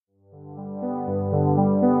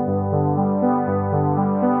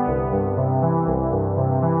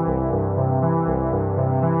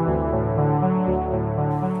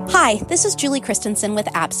Hi, this is Julie Christensen with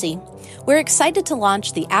APSE. We're excited to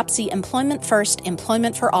launch the APSE Employment First,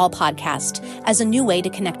 Employment for All podcast as a new way to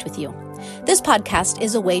connect with you. This podcast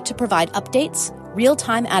is a way to provide updates,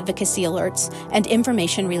 real-time advocacy alerts, and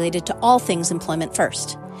information related to all things Employment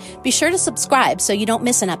First. Be sure to subscribe so you don't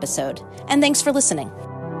miss an episode. And thanks for listening.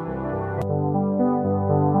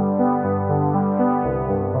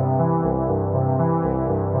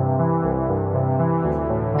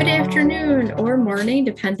 Good afternoon or morning,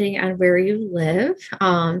 depending on where you live.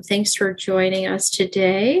 Thanks for joining us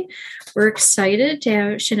today. We're excited to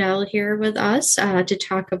have Chanel here with us to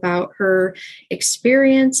talk about her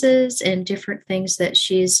experiences and different things that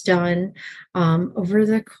she's done over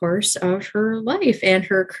the course of her life and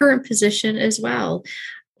her current position as well.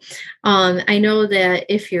 I know that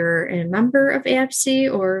if you're a member of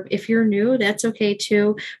APSE or if you're new, that's okay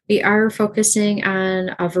too. We are focusing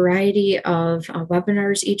on a variety of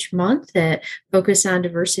webinars each month that focus on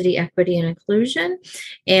diversity, equity, and inclusion.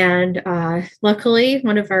 And luckily,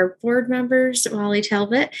 one of our board members, Wally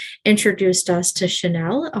Talbot, introduced us to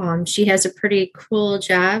Chanel. She has a pretty cool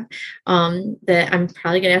job that I'm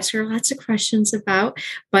probably going to ask her lots of questions about,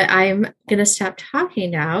 but I'm going to stop talking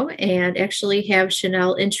now and actually have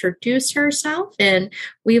Chanel introduce herself and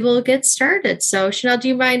we will get started. So Chanel, do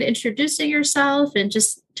you mind introducing yourself and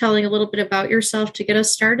just telling a little bit about yourself to get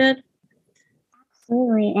us started?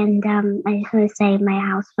 Absolutely. And I just want to say my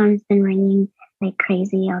house phone's been ringing like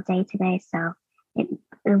crazy all day today. So it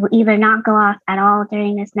will either not go off at all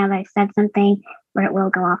during this now that I've said something, or it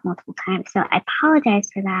will go off multiple times. So I apologize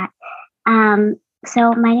for that.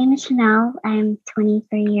 So my name is Chanel. I'm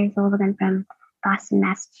 23 years old. I'm from Boston,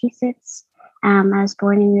 Massachusetts. I was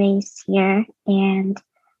born and raised here, and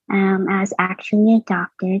I was actually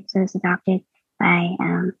adopted. So I was adopted by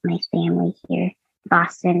my family here in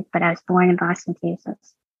Boston, but I was born in Boston too, so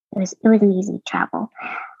it was an easy travel.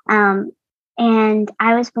 And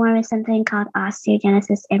I was born with something called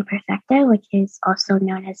osteogenesis imperfecta, which is also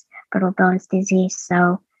known as brittle bones disease.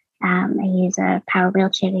 So I use a power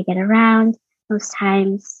wheelchair to get around most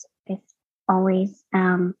times, if always.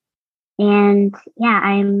 And yeah,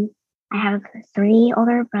 I have 3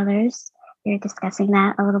 older brothers. We were discussing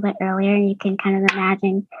that a little bit earlier, and you can kind of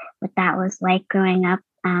imagine what that was like growing up.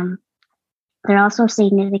 They're also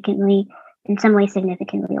in some ways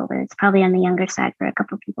significantly older. It's probably on the younger side for a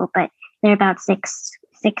couple of people, but they're about 6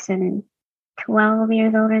 and 12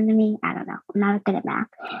 years older than me. I don't know. I'm not good at math.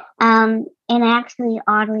 And I actually,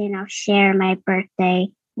 oddly enough, share my birthday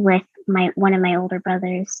with one of my older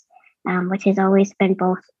brothers, which has always been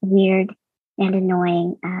both weird and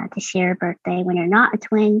annoying to share a birthday when you're not a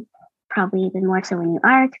twin, probably even more so when you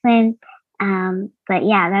are a twin. But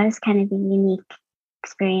yeah, that was kind of a unique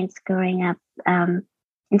experience growing up. And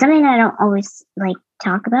something that I don't always like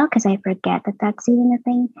talk about because I forget that that's even a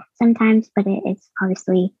thing sometimes, but it's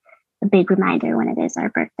obviously a big reminder when it is our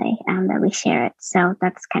birthday that we share it. So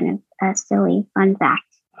that's kind of a silly fun fact.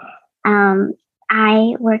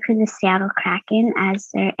 I work for the Seattle Kraken as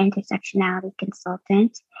their intersectionality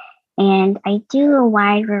consultant. And I do a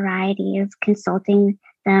wide variety of consulting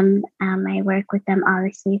them. I work with them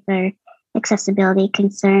obviously for accessibility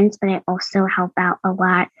concerns, but I also help out a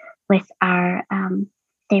lot with our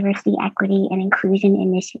diversity, equity, and inclusion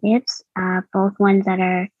initiatives, both ones that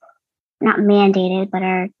are not mandated, but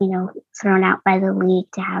are, thrown out by the league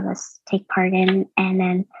to have us take part in, and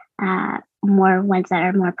then more ones that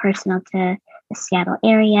are more personal to the Seattle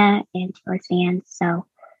area and to our fans. So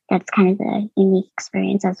that's kind of the unique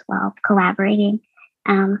experience as well, collaborating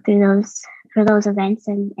through those events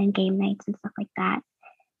and game nights and stuff like that.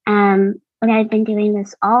 And I've been doing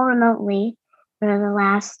this all remotely for the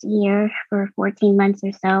last year, for 14 months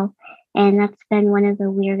or so. And that's been one of the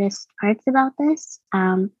weirdest parts about this.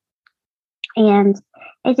 And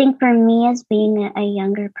I think for me, as being a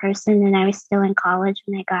younger person, and I was still in college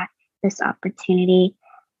when I got this opportunity,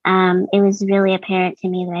 it was really apparent to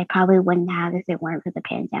me that I probably wouldn't have if it weren't for the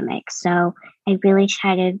pandemic. So I really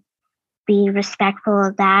try to be respectful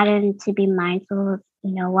of that and to be mindful of,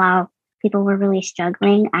 while people were really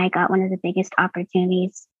struggling, I got one of the biggest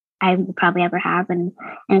opportunities I will probably ever have in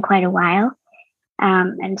quite a while.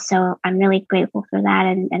 And so I'm really grateful for that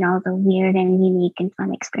and all the weird and unique and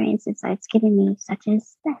fun experiences that it's given me, such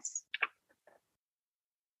as this.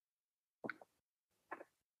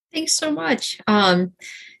 Thanks so much.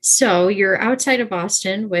 So you're outside of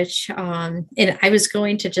Boston, which, and I was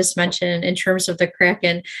going to just mention in terms of the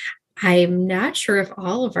Kraken, I'm not sure if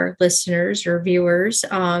all of our listeners or viewers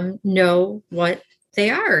know what they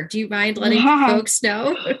are. Do you mind letting folks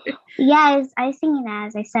know? Yeah, I was thinking that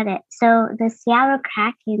as I said it. So the Seattle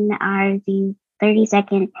Kraken are the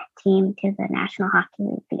 32nd team to the National Hockey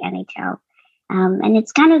League, the NHL. And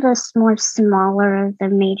it's kind of the more smaller of the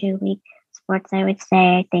major league sports, I would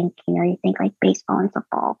say. I think, you think like baseball and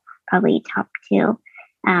football, probably top two.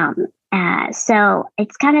 So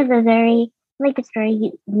it's kind of it's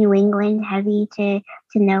very New England heavy to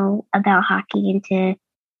know about hockey and to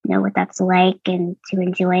know what that's like and to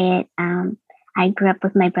enjoy it. I grew up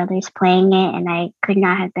with my brothers playing it, and I could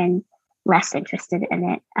not have been less interested in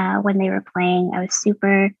it when they were playing. I was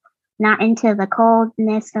super not into the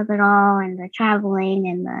coldness of it all and the traveling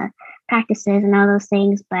and the practices and all those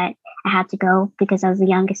things, but I had to go because I was the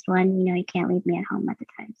youngest one. You can't leave me at home at the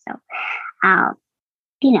time. So,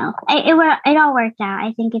 it all worked out.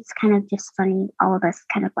 I think it's kind of just funny. All of us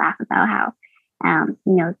kind of laugh about how,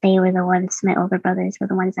 they were the ones, my older brothers were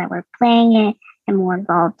the ones that were playing it and more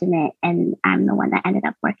involved in it. And I'm the one that ended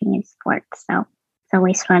up working in sports. So it's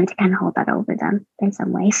always fun to kind of hold that over them in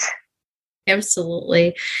some ways.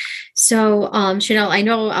 Absolutely. So, Chanel, I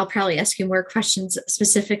know I'll probably ask you more questions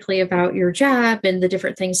specifically about your job and the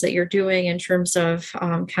different things that you're doing in terms of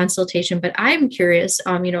consultation, but I'm curious,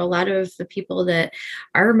 a lot of the people that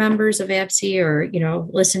are members of APSE or,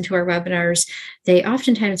 listen to our webinars, they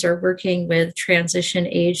oftentimes are working with transition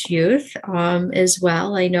age youth as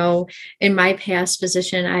well. I know in my past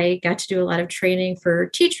position, I got to do a lot of training for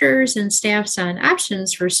teachers and staffs on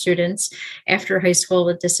options for students after high school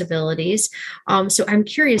with disabilities. So I'm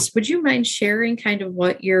curious, would you mind sharing kind of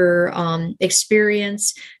what your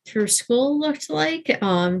experience through school looked like?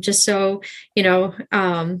 Just so,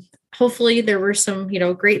 hopefully there were some,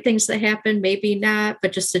 great things that happened, maybe not,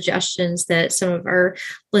 but just suggestions that some of our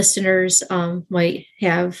listeners might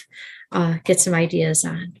have, get some ideas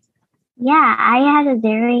on. Yeah, I had a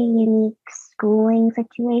very unique schooling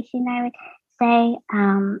situation, I would say.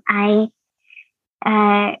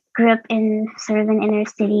 I grew up in sort of an inner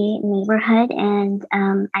city neighborhood, and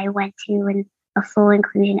I went to a full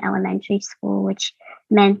inclusion elementary school, which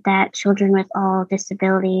meant that children with all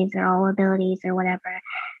disabilities or all abilities or whatever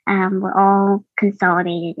were all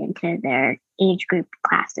consolidated into their age group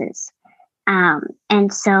classes.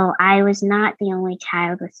 And so I was not the only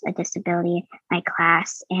child with a disability in my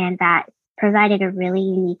class, and that provided a really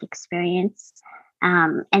unique experience.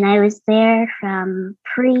 And I was there from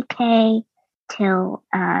pre-K till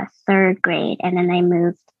third grade, and then I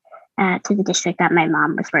moved to the district that my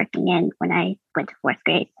mom was working in when I went to fourth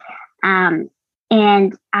grade.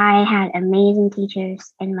 And I had amazing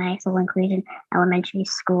teachers in my full inclusion elementary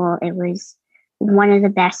school. It was one of the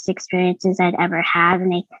best experiences I'd ever had,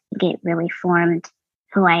 and I think it really formed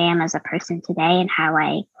who I am as a person today and how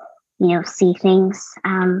I, see things.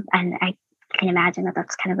 And I can imagine that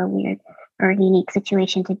that's kind of a weird or unique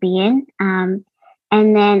situation to be in.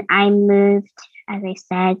 And then I moved, as I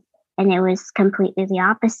said, and it was completely the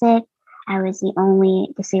opposite. I was the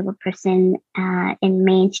only disabled person in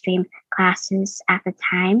mainstream classes at the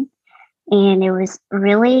time. And it was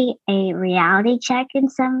really a reality check in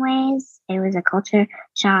some ways. It was a culture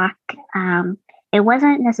shock. It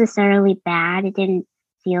wasn't necessarily bad. It didn't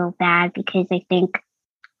feel bad because I think,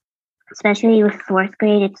 especially with fourth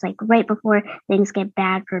grade, it's like right before things get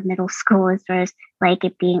bad for middle school as far as like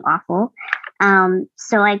it being awful.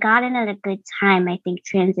 So I got in at a good time, I think,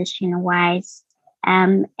 transition wise.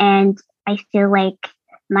 And I feel like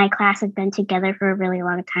my class had been together for a really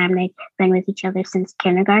long time. They've been with each other since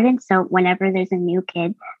kindergarten. So whenever there's a new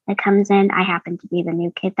kid that comes in, I happen to be the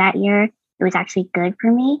new kid that year. It was actually good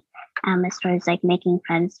for me as far as like making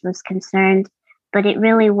friends was concerned. But it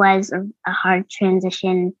really was a hard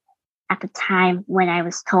transition at the time when I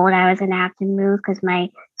was told I was going to have to move because my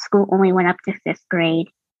school only went up to fifth grade.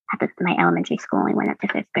 My elementary school only went up to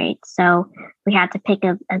fifth grade. So we had to pick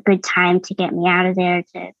a good time to get me out of there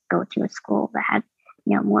to go to a school that had,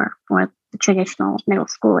 more traditional middle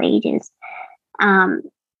school ages.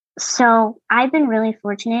 So I've been really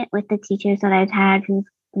fortunate with the teachers that I've had who,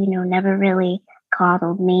 never really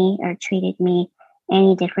coddled me or treated me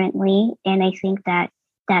any differently. And I think that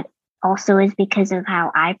also is because of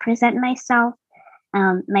how I present myself.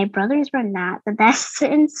 My brothers were not the best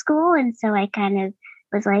in school. And so I kind of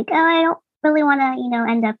was like, oh, I don't really want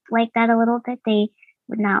to, end up like that a little bit. They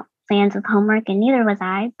were not fans of homework, and neither was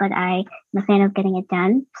I, but I'm a fan of getting it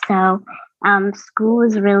done. So school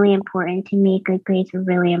is really important to me. Good grades are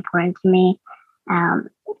really important to me.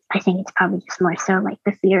 I think it's probably just more so like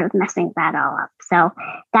the fear of messing that all up. So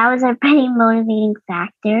that was a pretty motivating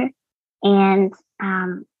factor. And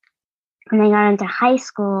when I got into high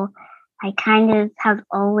school, I kind of have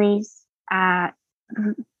always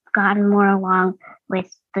gotten more along with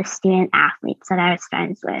the student athletes that I was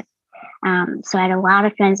friends with. So I had a lot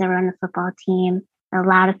of friends that were on the football team. a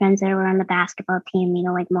lot of friends that were on the basketball team,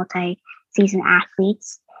 like multi-season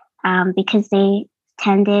athletes, because they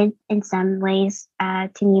tended in some ways to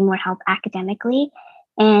need more help academically.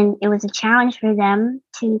 And it was a challenge for them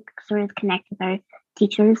to sort of connect with our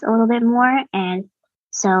teachers a little bit more. And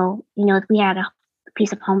so, if we had a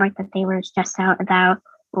piece of homework that they were stressed out about,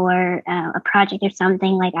 or a project or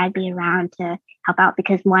something, like I'd be around to help out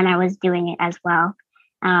because one, I was doing it as well.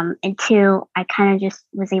 And two, I kind of just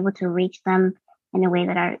was able to reach them in a way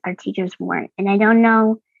that our teachers weren't. And I don't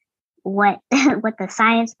know what what the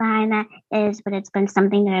science behind that is, but it's been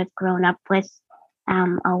something that I've grown up with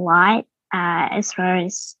a lot, as far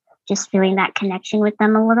as just feeling that connection with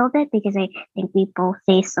them a little bit, because I think we both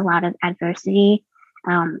face a lot of adversity.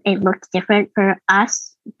 It looked different for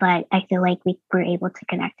us, but I feel like we were able to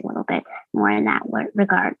connect a little bit more in that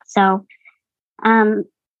regard. So I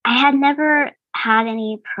had never had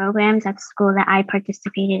any programs at school that I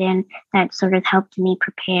participated in that sort of helped me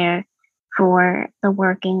prepare for the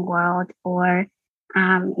working world, or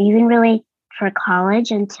even really for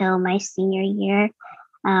college until my senior year.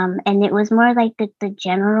 And it was more like the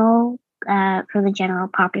general, for the general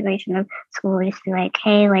population of school, just be like,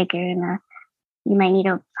 hey, like you might need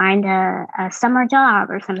to find a summer job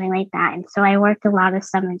or something like that. And so I worked a lot of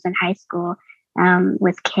summers in high school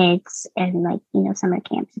with kids and summer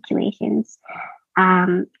camp situations.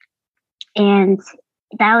 And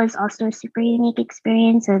that was also a super unique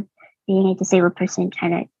experience of being a disabled person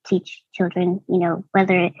trying to teach children,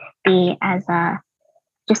 whether it be as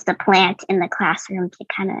just a plant in the classroom to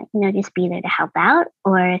kind of, just be there to help out,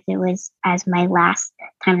 or if it was as my last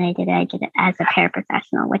time that I did it as a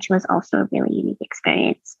paraprofessional, which was also a really unique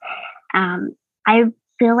experience. I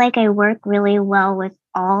feel like I work really well with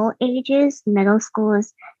all ages. Middle school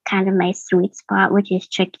is kind of my sweet spot, which is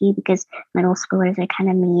tricky because middle schoolers are kind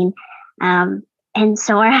of mean. And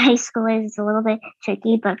so our high schoolers is a little bit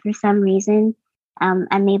tricky, but for some reason,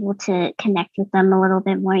 I'm able to connect with them a little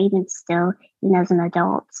bit more, even still, as an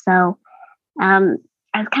adult. So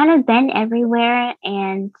I've kind of been everywhere,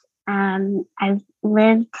 and I've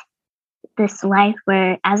lived this life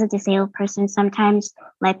where, as a disabled person, sometimes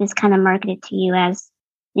life is kind of marketed to you as,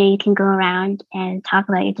 you can go around and talk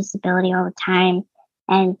about your disability all the time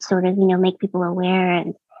and sort of, make people aware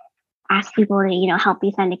and ask people to, help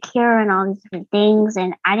you find a cure and all these different things.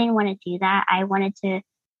 And I didn't want to do that. I wanted to,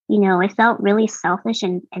 it felt really selfish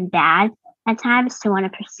and bad at times to want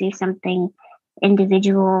to pursue something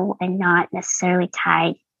individual and not necessarily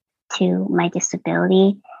tied to my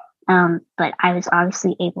disability. But I was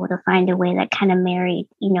obviously able to find a way that kind of married,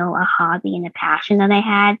 a hobby and a passion that I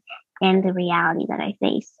had and the reality that I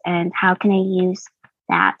face. And how can I use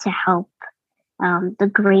that to help the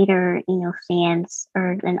greater, fans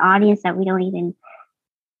or an audience that we don't even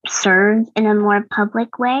serve in a more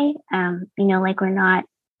public way. Like we're not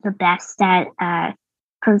the best at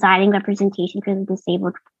providing representation for the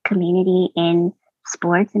disabled community in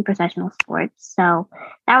sports and professional sports. So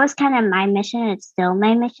that was kind of my mission. It's still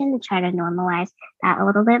my mission to try to normalize that a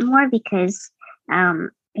little bit more because,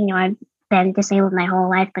 I've been disabled my whole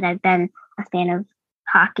life, but I've been a fan of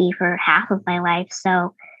hockey for half of my life.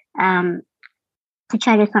 So to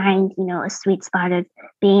try to find, a sweet spot of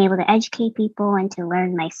being able to educate people and to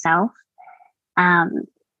learn myself,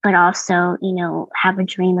 but also, have a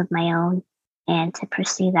dream of my own and to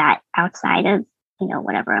pursue that outside of,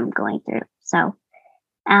 whatever I'm going through. So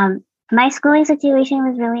my schooling situation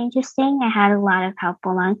was really interesting. I had a lot of help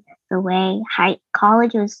along the way.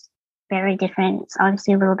 College was very different. It's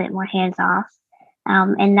obviously a little bit more hands-off.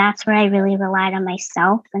 And that's where I really relied on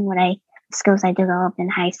myself and skills I developed in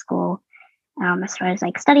high school. As far as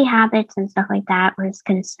like study habits and stuff like that was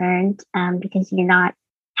concerned, because you're not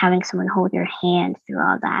having someone hold your hand through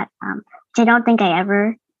all that, which I don't think I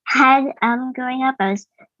ever had growing up. I was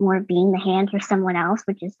more being the hand for someone else,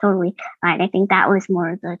 which is totally fine. I think that was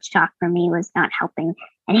more the shock for me, was not helping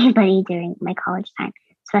anybody during my college time,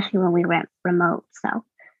 especially when we went remote. So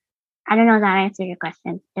I don't know if that answered your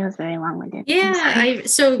question. It was very long-winded. Yeah.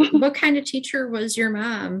 So what kind of teacher was your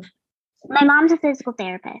mom? My mom's a physical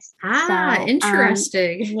therapist. So,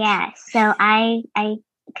 interesting. So I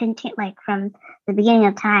continue, like, from the beginning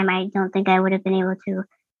of time, I don't think I would have been able to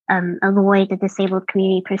avoid the disabled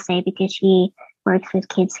community per se, because she works with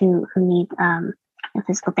kids who need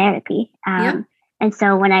physical therapy. And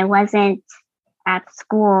so when I wasn't at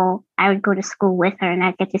school, I would go to school with her and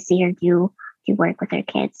I'd get to see her do work with her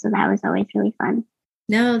kids. So that was always really fun.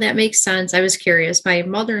 No, that makes sense. I was curious. My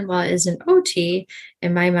mother-in-law is an OT,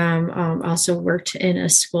 and my mom also worked in a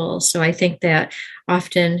school. So I think that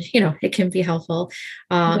often, it can be helpful.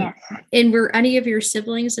 Yes. And were any of your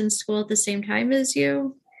siblings in school at the same time as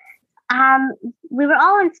you? We were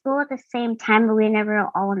all in school at the same time, but we were never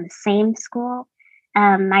all in the same school.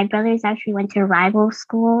 My brothers actually went to rival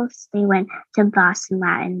schools. They went to Boston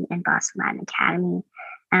Latin and Boston Latin Academy.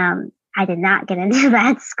 I did not get into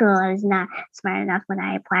that school. I was not smart enough when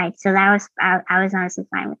I applied. So I was honestly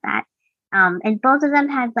fine with that. And both of them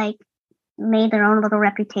had like made their own little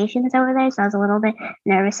reputations over there. So I was a little bit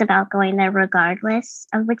nervous about going there regardless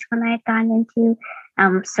of which one I had gone into.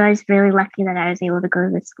 So I was really lucky that I was able to go to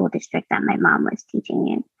the school district that my mom was teaching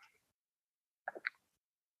in.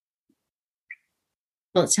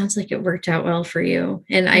 Well, it sounds like it worked out well for you.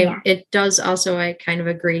 And it does also, I kind of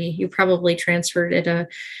agree. You probably transferred at a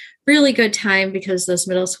really good time because those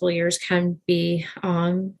middle school years can be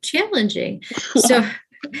challenging. Yeah.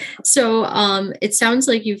 So it sounds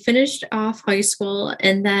like you finished off high school,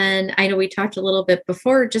 and then I know we talked a little bit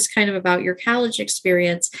before just kind of about your college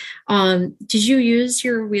experience. Did you use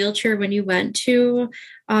your wheelchair when you went to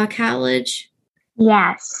college?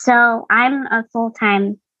 Yes. So I'm a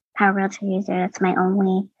full-time power wheelchair user. That's my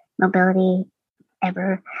only mobility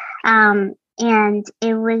ever. And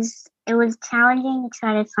it was challenging to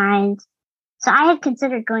try to find. So I had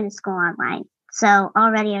considered going to school online. So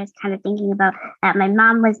already I was kind of thinking about that. My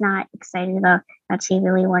mom was not excited about that. She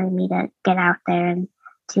really wanted me to get out there and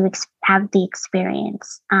to have the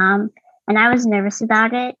experience. And I was nervous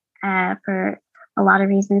about it for a lot of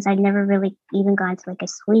reasons. I'd never really even gone to like a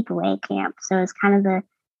sleepaway camp. So it was kind of a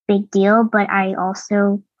big deal, but I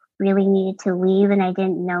also really needed to leave, and I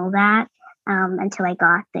didn't know that until I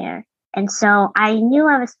got there. And so I knew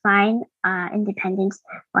I was fine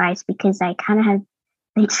independence-wise because I kind of had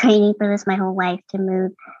been training for this my whole life to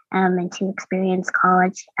move and to experience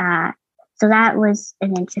college. So that was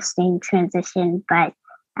an interesting transition, but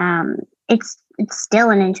it's still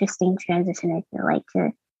an interesting transition, I feel like,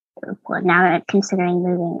 now considering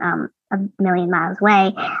moving a million miles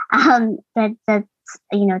away, that's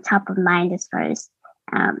top of mind as far as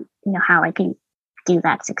how I can do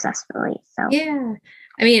that successfully. So yeah,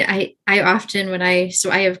 I mean, I often I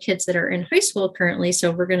have kids that are in high school currently,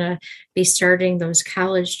 so we're going to be starting those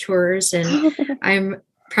college tours, and I'm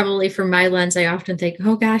probably from my lens, I often think,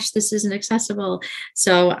 oh gosh, this isn't accessible.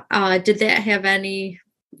 So did that have any,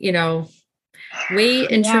 weight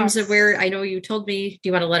in terms of where, I know you told me, do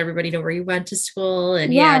you want to let everybody know where you went to school?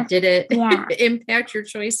 And did it impact your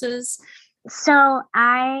choices? So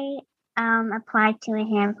I applied to a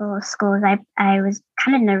handful of schools. I was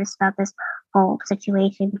kind of nervous about this whole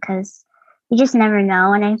situation because you just never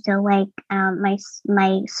know. And I feel like my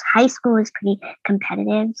high school was pretty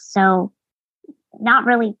competitive. So not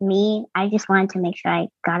really me. I just wanted to make sure I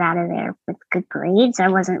got out of there with good grades. I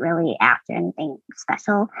wasn't really after anything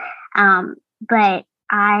special. But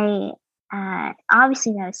I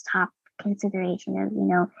obviously that was top consideration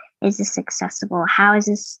of, is this accessible? How is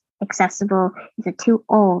this accessible? Is it too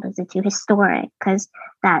old? Is it too historic? Because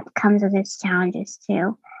that comes with its challenges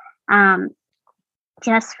too.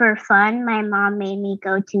 Just for fun, my mom made me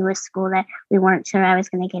go to a school that we weren't sure I was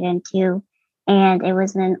going to get into. And it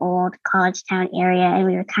was in an old college town area. And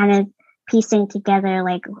we were kind of piecing together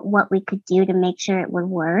like what we could do to make sure it would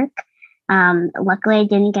work. Luckily, I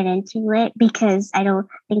didn't get into it because I don't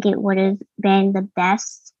think it would have been the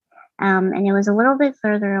best. And it was a little bit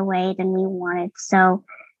further away than we wanted. So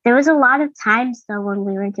there was a lot of times, though, when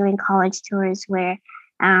we were doing college tours where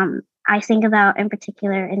I think about, in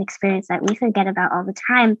particular, an experience that we forget about all the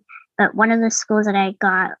time. But one of the schools that I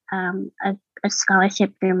got a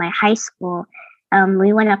scholarship through my high school,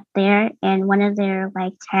 we went up there, and one of their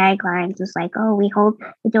like taglines was like, "Oh, we hold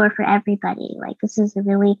the door for everybody. Like this is a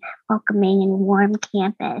really welcoming and warm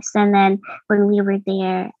campus." And then when we were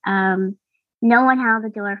there, no one held the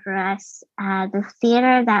door for us. The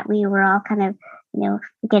theater that we were all kind of,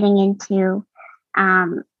 getting into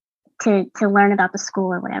to learn about the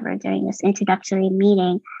school or whatever during this introductory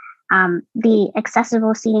meeting, the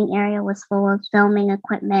accessible seating area was full of filming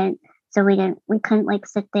equipment, so we couldn't like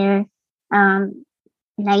sit there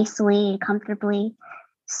nicely and comfortably.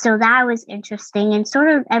 So that was interesting, and sort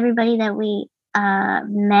of everybody that we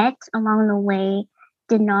met along the way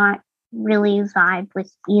did not really vibe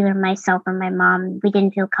with either myself or my mom. We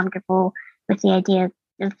didn't feel comfortable with the idea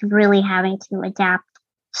of really having to adapt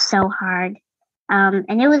so hard.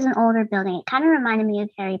 And it was an older building. It kind of reminded me of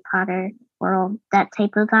Harry Potter world, that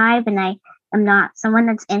type of vibe. And I am not someone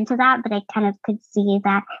that's into that, but I kind of could see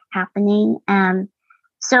that happening.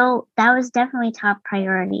 So that was definitely top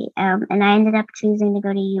priority. And I ended up choosing to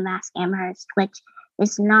go to UMass Amherst, which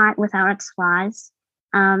is not without its flaws.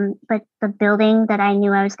 But the building that I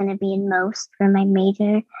knew I was going to be in most for my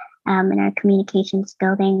major, in our communications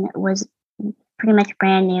building, was pretty much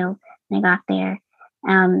brand new when I got there.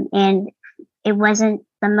 And it wasn't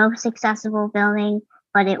the most accessible building,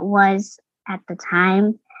 but it was at the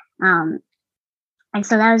time. And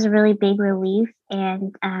so that was a really big relief.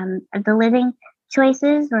 And the living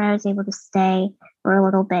choices where I was able to stay were a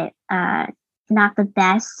little bit not the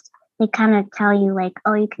best. They kind of tell you like,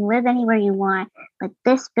 oh, you can live anywhere you want, but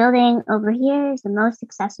this building over here is the most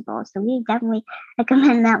accessible. So we definitely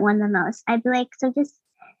recommend that one the most. I'd be like, so just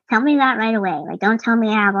tell me that right away. Like, don't tell me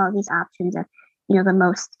I have all these options of, the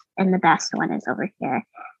most and the best one is over here.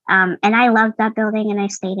 And I loved that building and I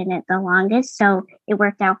stayed in it the longest. So it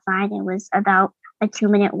worked out fine. It was about a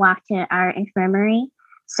 2-minute walk to our infirmary.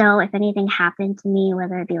 So if anything happened to me,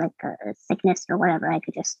 whether it be like a sickness or whatever, I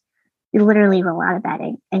could just literally roll out of bed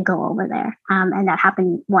and go over there. And that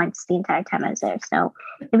happened once the entire time I was there. So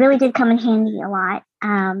it really did come in handy a lot.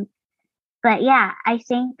 But yeah, I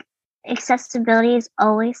think accessibility is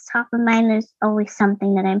always top of mind. There's always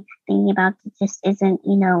something that I'm thinking about that just isn't,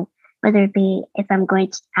 whether it be if I'm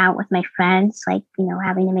going out with my friends, like,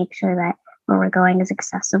 having to make sure that where we're going is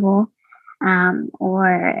accessible,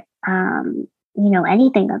 or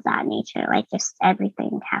anything of that nature. Like just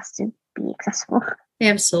everything has to be accessible.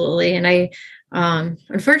 Absolutely. And I,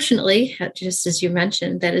 unfortunately, just as you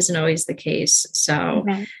mentioned, that isn't always the case. So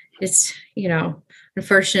Right. It's,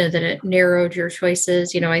 unfortunate that it narrowed your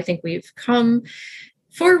choices. I think we've come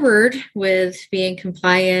forward with being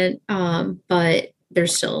compliant, but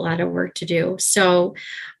there's still a lot of work to do. So,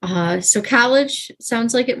 so college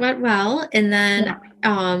sounds like it went well. And then,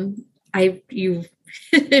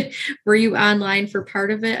 were you online for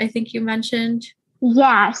part of it? I think you mentioned.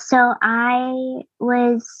 Yeah. So I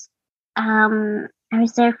was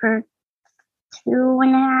there for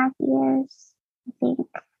 2.5 years, I think.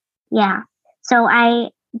 Yeah. So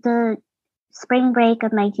the spring break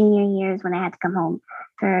of my junior year is when I had to come home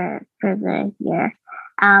for the year.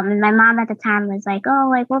 And my mom at the time was like, oh,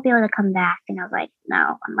 like we'll be able to come back. And I was like,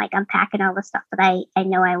 no, I'm packing all the stuff that I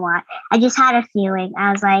know I want. I just had a feeling.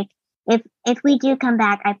 I was like, if we do come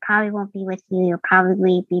back, I probably won't be with you. You'll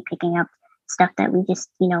probably be picking up stuff that we just,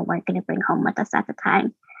 weren't going to bring home with us at the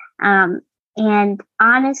time. And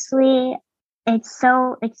honestly, it's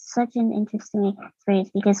such an interesting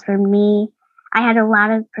experience because for me, I had a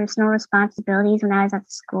lot of personal responsibilities when I was at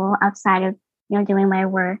school outside of, doing my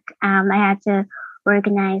work. I had to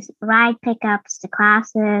organize ride pickups to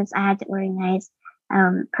classes. I had to organize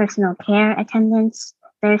personal care attendants,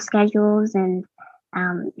 their schedules, and,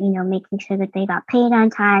 making sure that they got paid on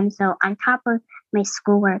time. So on top of my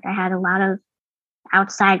schoolwork, I had a lot of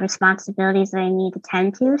outside responsibilities that I needed to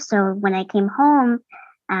tend to. So when I came home,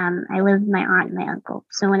 I lived with my aunt and my uncle.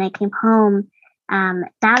 So when I came home,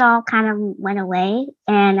 that all kind of went away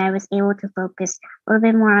and I was able to focus a little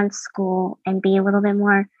bit more on school and be a little bit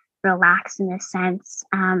more relaxed in a sense.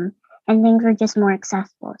 And things were just more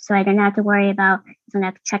accessible. So I didn't have to worry about, I didn't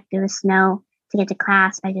have to check through the snow to get to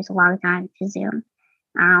class. I just logged on to Zoom.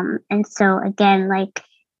 And so again, like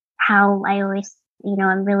how I always,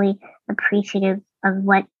 I'm really appreciative of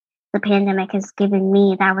what the pandemic has given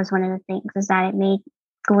me. That was one of the things is that it made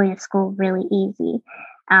going to school really easy.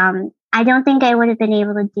 I don't think I would have been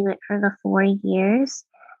able to do it for the 4 years.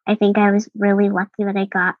 I think I was really lucky that I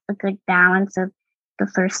got a good balance of the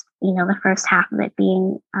first half of it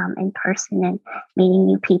being in person and meeting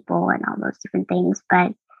new people and all those different things.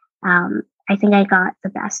 But I think I got the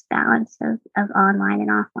best balance of online and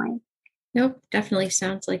offline. Nope, definitely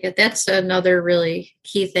sounds like it. That's another really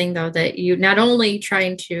key thing, though, that you not only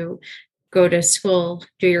trying to go to school,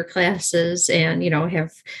 do your classes, and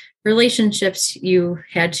have relationships, you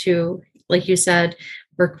had to, like you said,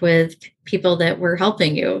 work with people that were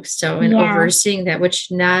helping you. So and overseeing that,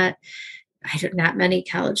 which not many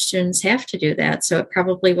college students have to do that. So it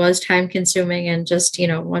probably was time consuming and just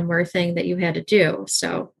one more thing that you had to do.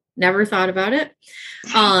 So never thought about it.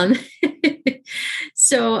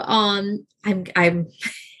 So I'm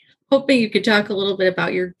hoping you could talk a little bit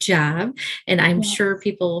about your job, and I'm sure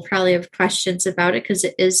people will probably have questions about it because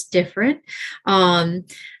it is different. Of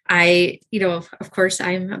course,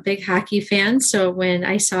 I'm a big hockey fan. So when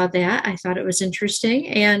I saw that, I thought it was interesting,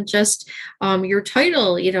 and just your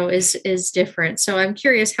title, is different. So I'm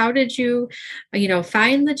curious, how did you,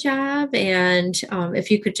 find the job? And if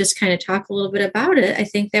you could just kind of talk a little bit about it, I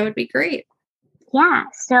think that would be great. Yeah.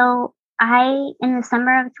 So in the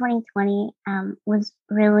summer of 2020, was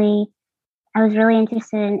really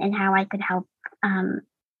interested in how I could help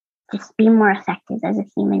just be more effective as a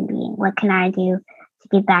human being. What can I do to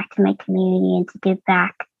give back to my community and to give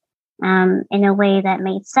back in a way that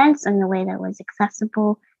made sense, in a way that was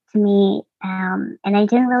accessible to me. And I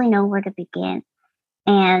didn't really know where to begin.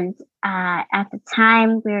 And at the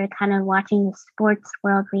time, we were kind of watching the sports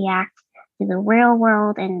world react to the real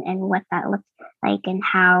world and what that looked like and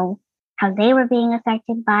how they were being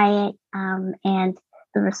affected by it, and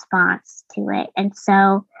the response to it. And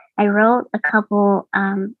so I wrote a couple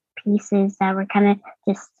pieces that were kind of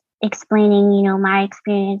just explaining, my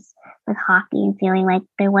experience with hockey and feeling like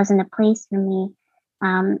there wasn't a place for me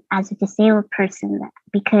as a disabled person.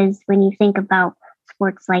 Because when you think about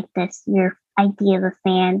sports like this, your idea of a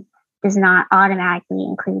fan does not automatically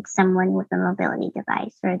include someone with a mobility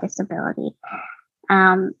device or a disability.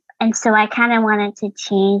 And so I kind of wanted to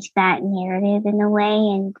change that narrative in a way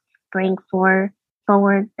and bring forward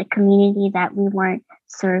the community that we weren't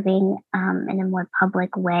serving in a more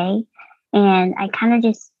public way. And I kind of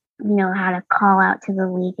just, how to call out to the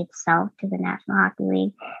league itself, to the National Hockey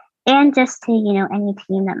League, and just to, any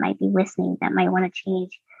team that might be listening that might want to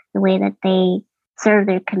change the way that they serve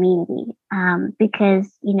their community.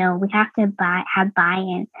 Because, we have to have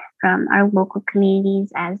buy-in from our local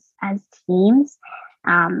communities as teams.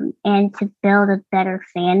 And to build a better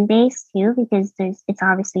fan base too, because it's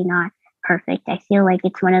obviously not perfect. I feel like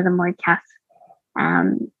it's one of the more tough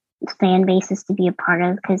fan bases to be a part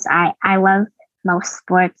of, because I love most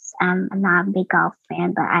sports. I'm not a big golf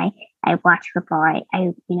fan, but I watch football.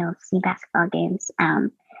 I see basketball games.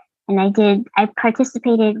 And I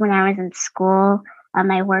participated when I was in school.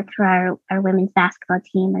 I worked for our women's basketball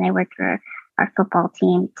team, and I worked for our football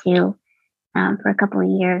team too, for a couple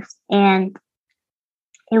of years. And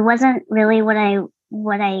it wasn't really what I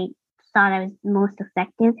thought I was most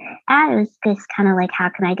effective at. It was just kind of like, how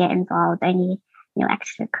can I get involved? I need,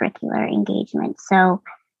 extracurricular engagement. So,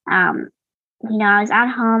 I was at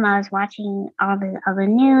home, I was watching all the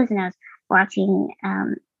news, and I was watching,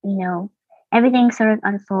 everything sort of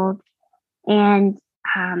unfold. And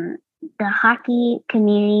the hockey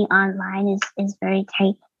community online is very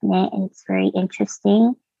tight knit, and it's very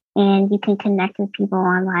interesting. And you can connect with people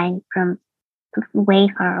online from way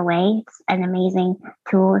far away. It's an amazing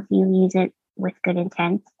tool if you use it with good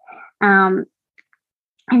intent.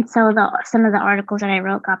 And so some of the articles that I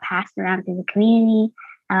wrote got passed around through the community.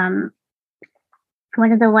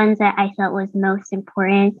 One of the ones that I felt was most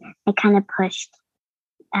important, I kind of pushed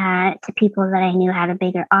to people that I knew had a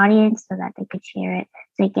bigger audience so that they could share it,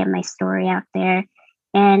 so I get my story out there.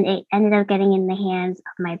 And it ended up getting in the hands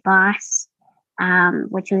of my boss,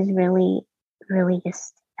 which was really, really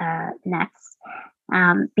just nuts.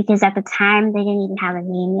 Because at the time they didn't even have a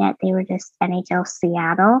name yet. They were just NHL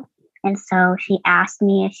Seattle. And so she asked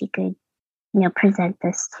me if she could, present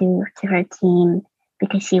this to her team,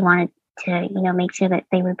 because she wanted to, make sure that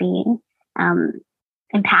they were being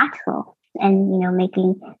impactful and,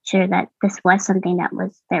 making sure that this was something that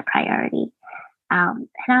was their priority. And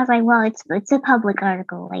I was like, well, it's a public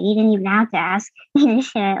article. Like, you didn't even have to ask me to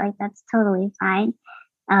share it. Like, that's totally fine.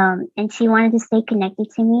 And she wanted to stay connected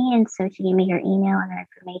to me. And so she gave me her email and her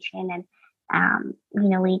information. And,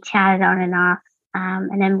 we chatted on and off.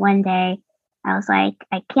 And then one day I was like,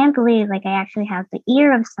 I can't believe I actually have the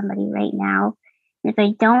ear of somebody right now. And if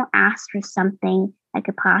I don't ask for something that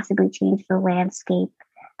could possibly change the landscape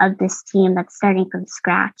of this team that's starting from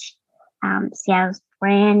scratch. Seattle's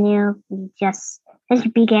brand new. We just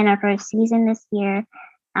began our first season this year.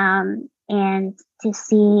 And to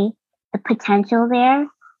see the potential there,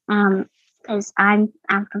 because I'm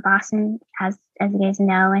from Boston, as you guys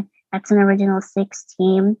know, and that's an Original Six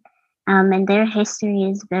team. And their history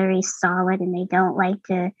is very solid, and they don't like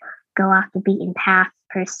to go off the beaten path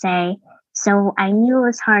per se. So I knew it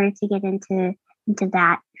was harder to get into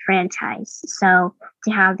that franchise. So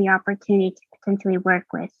to have the opportunity to potentially work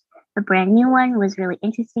with a brand new one was really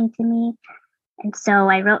interesting to me. And so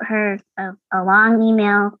I wrote her a long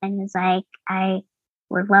email and was like, I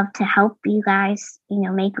would love to help you guys,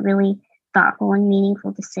 make really thoughtful and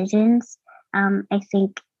meaningful decisions. I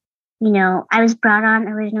think, I was brought on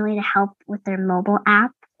originally to help with their mobile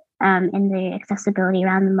app and the accessibility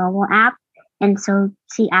around the mobile app. And so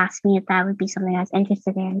she asked me if that would be something I was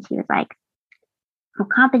interested in. And she was like, I'll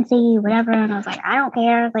compensate you, whatever. And I was like, I don't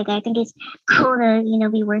care. Like, I think it's cool to,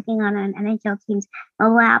 be working on an NHL team's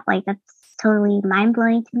mobile app. Like, that's totally mind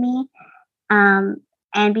blowing to me.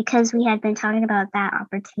 And because we had been talking about that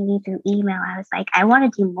opportunity through email, I was like, I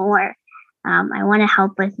want to do more. I want to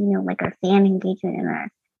help with, our fan engagement and our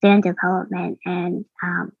fan development, and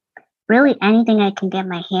really anything I can get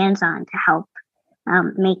my hands on to help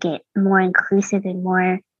make it more inclusive and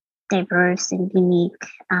more diverse and unique,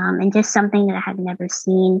 and just something that I had never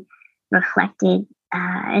seen reflected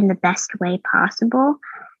in the best way possible.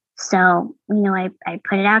 So, I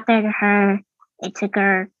put it out there to her. It took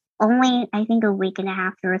her only, I think, a week and a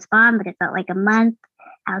half to respond, but it felt like a month.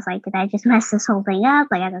 I was like, did I just mess this whole thing up?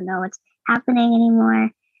 Like, I don't know what's happening anymore.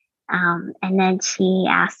 And then she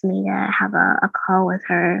asked me to have a call with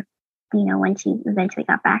her, when she eventually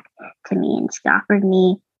got back to me, and she offered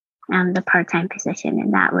me the part-time position.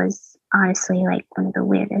 And that was honestly like one of the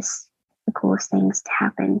weirdest, the coolest things to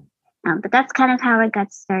happen. But that's kind of how it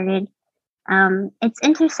got started. It's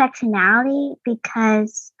intersectionality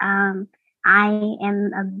because I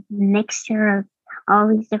am a mixture of all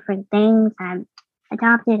these different things. I'm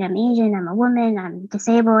adopted, I'm Asian, I'm a woman, I'm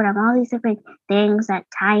disabled, I'm all these different things that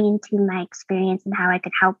tie into my experience and how I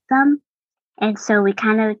could help them. And so we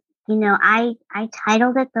kind of, I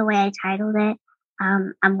titled it the way I titled it.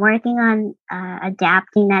 I'm working on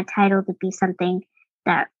adapting that title to be something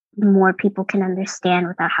that more people can understand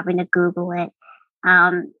without having to Google it.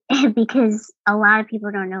 Because a lot of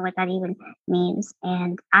people don't know what that even means.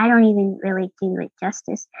 And I don't even really do it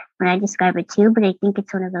justice when I describe it too, but I think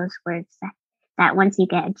it's one of those words that once you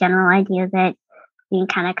get a general idea of it, you can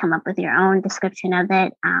kind of come up with your own description of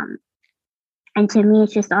it. And to me,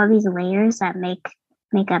 it's just all these layers that make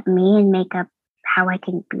up me and make up how I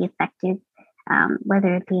can be effective,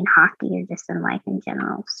 whether it be in hockey or just in life in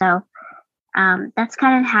general. So that's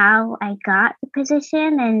kind of how I got the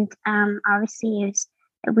position. And obviously,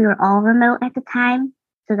 we were all remote at the time,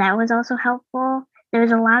 so that was also helpful. There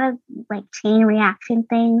was a lot of like chain reaction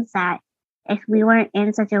things that if we weren't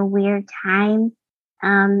in such a weird time,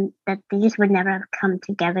 that they just would never have come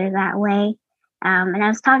together that way. And I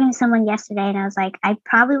was talking to someone yesterday, and I was like, I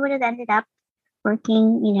probably would have ended up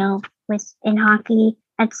working, in hockey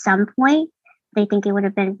at some point. I think it would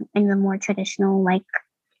have been in the more traditional, like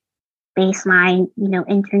baseline,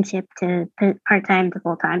 internship to part-time to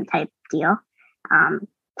full-time type deal.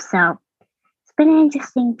 So it's been an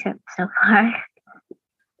interesting trip so far.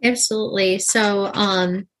 Absolutely. So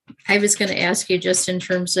I was going to ask you just in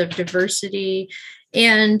terms of diversity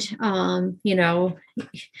and,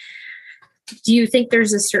 do you think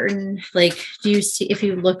there's a certain, do you see, if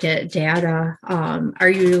you look at data, are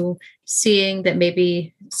you seeing that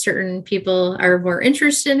maybe certain people are more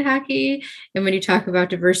interested in hockey? And when you talk about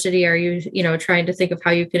diversity, are you, trying to think of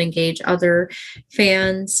how you can engage other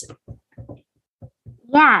fans?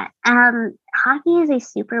 Yeah. Hockey is a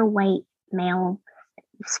super white male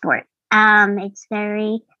sport. It's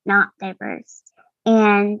very not diverse.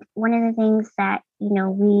 And one of the things that,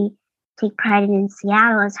 we take pride in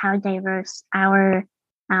Seattle is how diverse our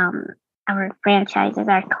franchises,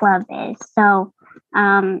 our club is. So,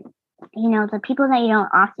 the people that you don't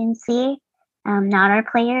often see, not our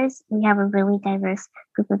players, we have a really diverse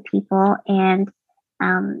group of people. And,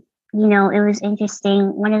 it was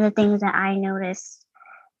interesting. One of the things that I noticed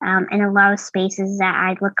in a lot of spaces that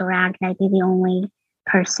I'd look around and I'd be the only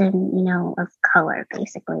person, of color,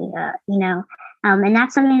 basically, and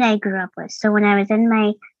that's something that I grew up with. So when I was in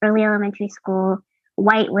my early elementary school,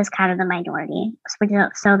 white was kind of the minority.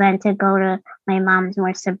 So then to go to my mom's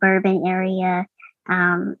more suburban area,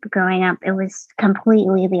 growing up, it was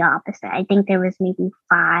completely the opposite. I think there was maybe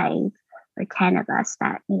 5 or 10 of us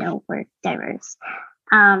that, were diverse.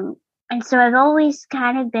 And so I've always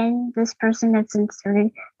kind of been this person that's inserted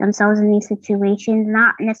themselves in these situations,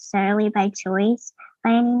 not necessarily by choice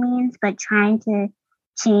by any means, but trying to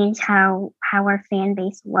change how our fan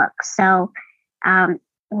base looks. So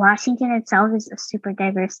Washington itself is a super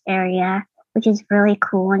diverse area, which is really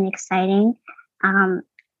cool and exciting. And,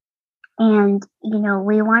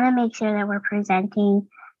 we want to make sure that we're presenting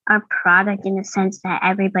our product in a sense that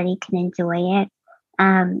everybody can enjoy it.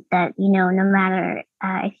 That, no matter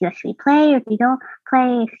if you actually play or if you don't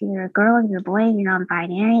play, if you're a girl, if you're a boy, if you're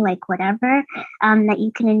non-binary, like whatever, that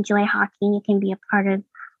you can enjoy hockey and you can be a part of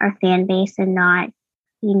our fan base and not,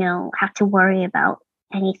 have to worry about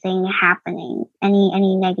anything happening,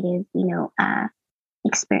 any negative,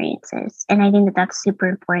 experiences. And I think that that's super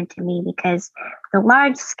important to me because the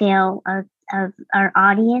large scale of our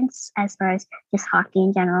audience, as far as just hockey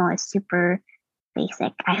in general, is super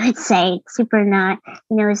basic, I would say, super not,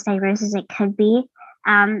 as diverse as it could be.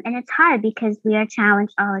 And it's hard because we are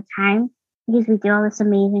challenged all the time because we do all this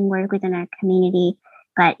amazing work within our community,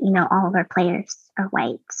 but, all of our players are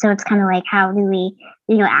white. So it's kind of like, how do we,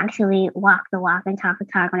 actually walk the walk and talk the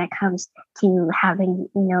talk when it comes to having,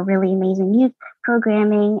 really amazing youth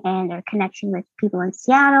programming and our connection with people in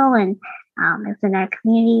Seattle and within our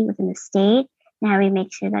community, within the state. Now we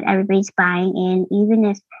make sure that everybody's buying in, even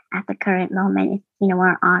if at the current moment,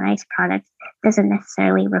 our on ice product doesn't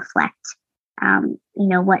necessarily reflect,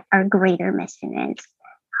 what our greater mission is.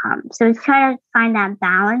 So it's trying to find that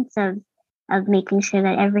balance of making sure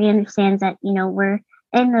that everybody understands that, we're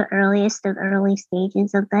in the earliest of early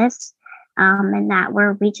stages of this, and that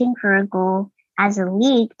we're reaching for a goal as a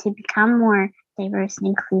league to become more diverse and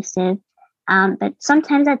inclusive. But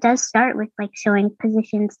sometimes that does start with like showing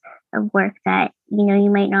positions of work that, you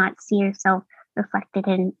might not see yourself reflected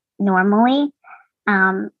in normally.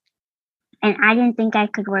 And I didn't think I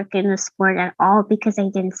could work in the sport at all because I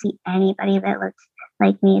didn't see anybody that looked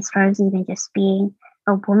like me as far as even just being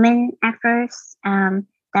a woman at first.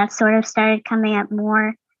 That sort of started coming up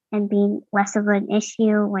more and being less of an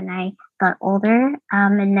issue when I got older.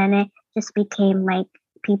 And then it just became like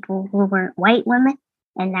people who weren't white women.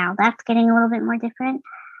 And now that's getting a little bit more different.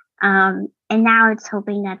 And now it's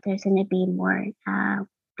hoping that there's going to be more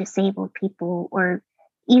disabled people, or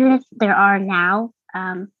even if there are now,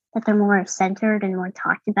 that they're more centered and more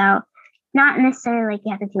talked about. Not necessarily like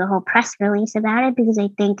you have to do a whole press release about it, because I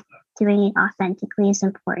think doing it authentically is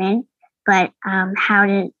important, but how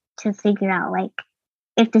to figure out like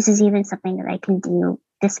if this is even something that I can do,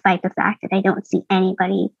 despite the fact that I don't see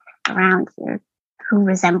anybody around here who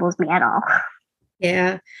resembles me at all.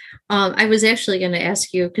 Yeah. I was actually going to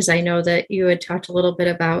ask you, because I know that you had talked a little bit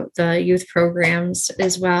about the youth programs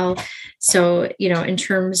as well. So, in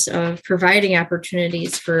terms of providing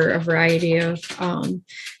opportunities for a variety of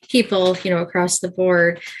people, across the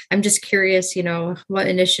board, I'm just curious, what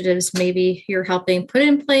initiatives maybe you're helping put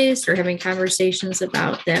in place or having conversations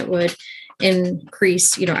about that would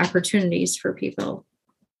increase, opportunities for people.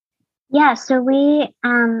 Yeah. So we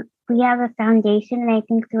have a foundation, and I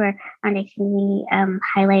think through our foundation, we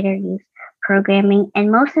highlight our youth programming.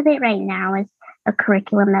 And most of it right now is a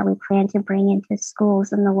curriculum that we plan to bring into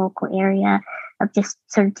schools in the local area, of just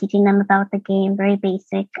sort of teaching them about the game, very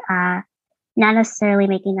basic, not necessarily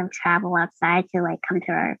making them travel outside to like come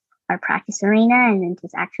to our practice arena and then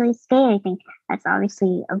just actually skate. I think that's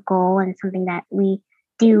obviously a goal and something that we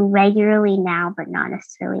do regularly now, but not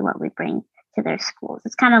necessarily what we bring to their schools.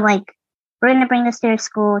 It's kind of like, we're going to bring this to your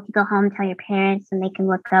school. You go home, tell your parents, and they can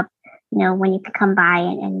look up, when you can come by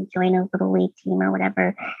and join a little league team or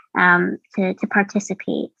whatever, to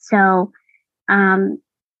participate. So one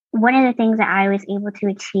of the things that I was able to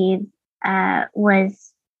achieve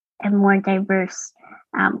was a more diverse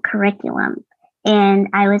curriculum. And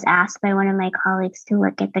I was asked by one of my colleagues to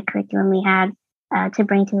look at the curriculum we had to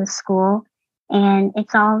bring to the school. And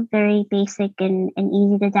it's all very basic and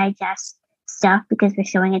easy to digest stuff, because we're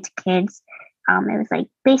showing it to kids. It was like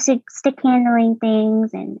basic stick handling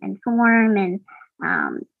things and form and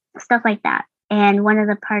stuff like that. And one of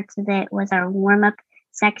the parts of it was our warm-up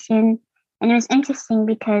section. And it was interesting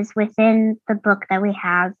because within the book that we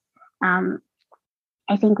have,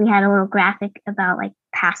 I think we had a little graphic about like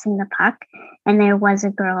passing the puck, and there was a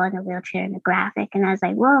girl in a wheelchair in the graphic. And I was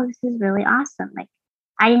like, whoa, this is really awesome. Like,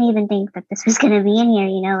 I didn't even think that this was going to be in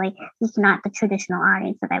here, like it's not the traditional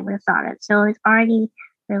audience that I would have thought of. So I was already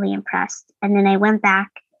really impressed. And then I went back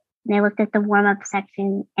and I looked at the warm-up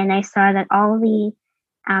section, and I saw that all the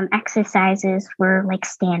exercises were like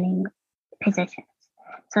standing positions.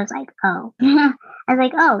 So I was like, oh,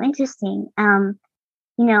 interesting.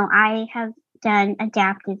 I have done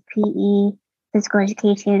adaptive PE, physical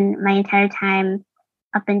education, my entire time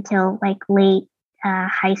up until like late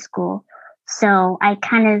high school. So I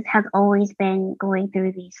kind of have always been going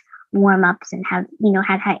through these warm-ups and have,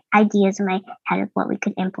 had ideas in my head of what we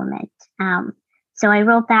could implement. So I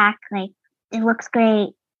wrote back, like, it looks great,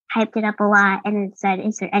 hyped it up a lot, and then said,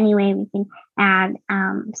 is there any way we can add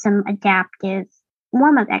some adaptive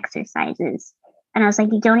warm-up exercises? And I was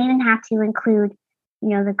like, you don't even have to include,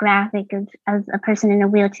 the graphic of a person in a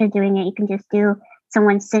wheelchair doing it. You can just do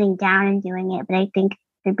someone sitting down and doing it. But I think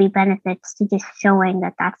there'd be benefits to just showing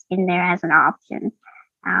that that's in there as an option.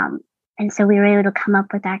 And so we were able to come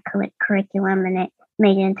up with that curriculum, and it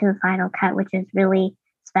made it into the final cut, which is really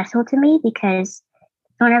special to me because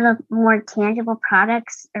it's one of the more tangible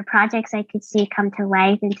products or projects I could see come to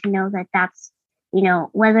life, and to know that that's,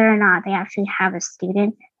 whether or not they actually have a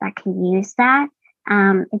student that can use that.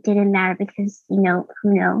 It didn't matter because, who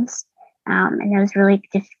knows? And it was really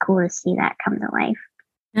just cool to see that come to life.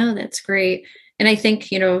 Oh, that's great. And I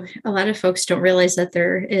think, a lot of folks don't realize that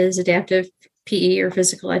there is adaptive PE or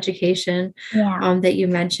physical education that you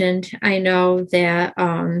mentioned. I know that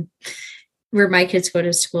where my kids go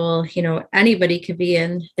to school, anybody could be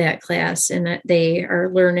in that class, and that they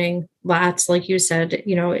are learning lots. Like you said,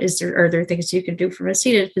 are there things you can do from a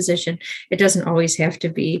seated position? It doesn't always have to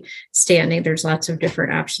be standing. There's lots of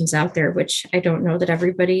different options out there, which I don't know that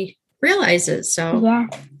everybody realizes. So,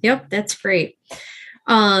 Yep, that's great.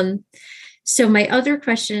 So my other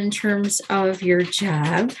question in terms of your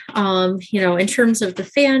job, in terms of the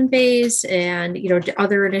fan base and,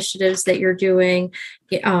 other initiatives that you're doing,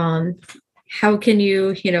 how can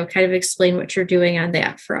you, kind of explain what you're doing on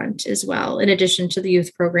that front as well, in addition to the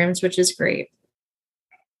youth programs, which is great?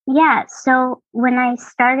 Yeah, so when I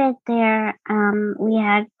started there, we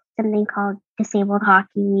had something called Disabled Hockey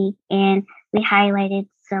Week, and we highlighted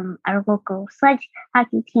our local sledge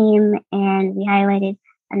hockey team, and we highlighted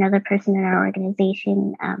another person in our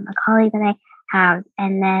organization, a colleague that I have,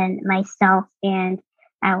 and then myself and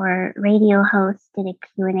our radio host did a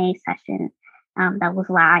Q&A session that was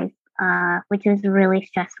live, which was really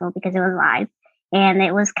stressful because it was live. And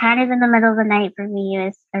it was kind of in the middle of the night for me. It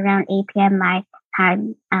was around 8 p.m. my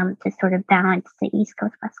time to sort of balance the East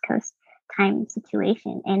Coast, West Coast time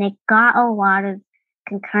situation. And it got a lot of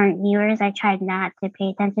concurrent viewers. I tried not to pay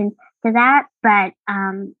attention to that, but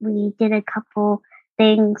we did a couple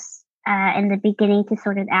things in the beginning to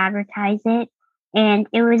sort of advertise it. And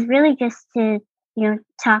it was really just to,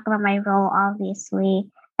 talk about my role, obviously.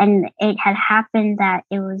 And it had happened that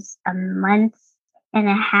it was a month and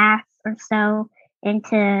a half or so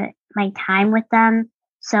into my time with them.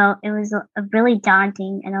 So it was really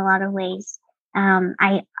daunting in a lot of ways.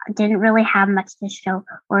 I didn't really have much to show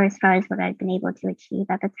or as far as what I'd been able to achieve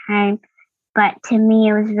at the time. But to me,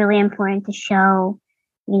 it was really important to show,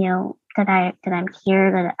 that I'm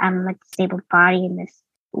here, that I'm a disabled body in this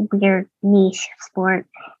weird niche sport,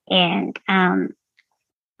 and that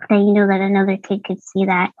that another kid could see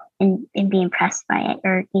that and be impressed by it,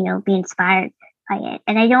 or be inspired by it.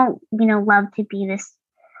 And I don't love to be this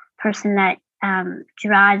person that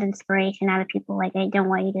draws inspiration out of people. Like, I don't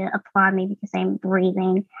want you to applaud me because I'm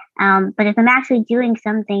breathing, but if I'm actually doing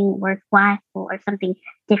something worthwhile or something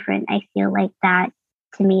different, I feel like that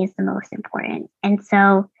to me is the most important. And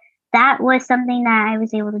so that was something that I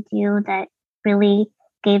was able to do that really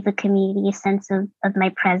gave the community a sense of my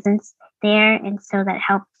presence there. And so that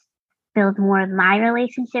helped build more of my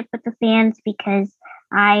relationship with the fans, because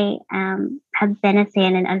I have been a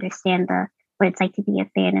fan and understand what it's like to be a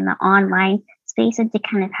fan in the online space, and to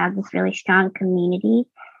kind of have this really strong community.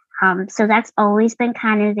 So that's always been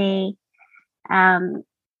kind of a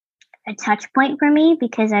touch point for me,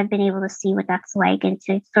 because I've been able to see what that's like, and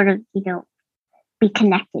to sort of, be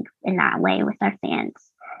connected in that way with our fans.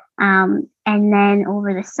 And then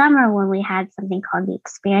over the summer, when we had something called the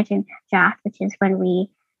expansion draft, which is when we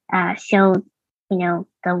showed,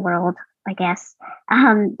 the world, I guess,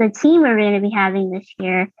 the team we're going to be having this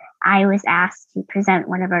year, I was asked to present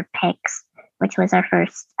one of our picks, which was our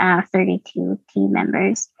first 32 team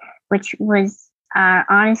members, which was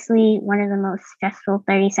honestly one of the most stressful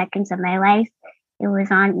 30 seconds of my life. It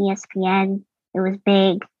was on ESPN. It was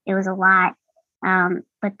big. It was a lot.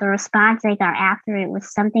 But the response I got after it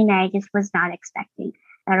was something that I just was not expecting.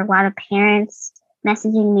 I had a lot of parents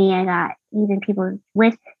messaging me. I got even people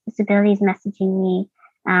with disabilities messaging me.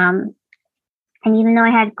 And even though I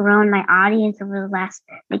had grown my audience over the last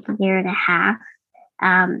year and a half,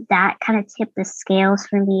 that kind of tipped the scales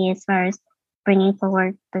for me as far as bringing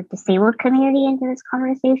forward the disabled community into this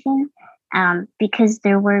conversation, because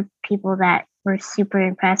there were people that were super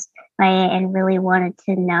impressed by it and really wanted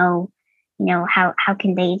to know, how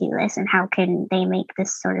can they do this, and how can they make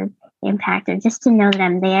this sort of impact, or just to know that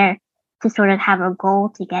I'm there to sort of have a goal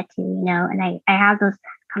to get to, and I have those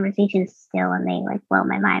conversations still, and they blow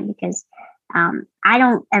my mind, because I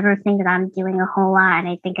don't ever think that I'm doing a whole lot. And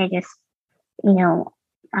I think I just,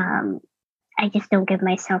 I just don't give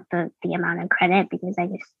myself the amount of credit, because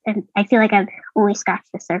I feel like I've only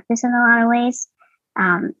scratched the surface in a lot of ways.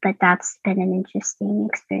 But that's been an interesting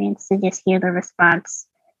experience to just hear the response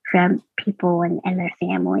from people and their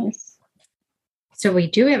families. So we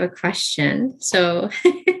do have a question. So,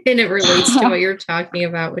 and it relates to what you're talking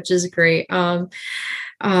about, which is great. One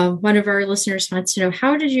of our listeners wants to know,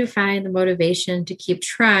 how did you find the motivation to keep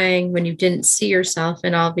trying when you didn't see yourself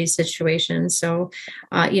in all these situations? So,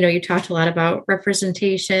 you talked a lot about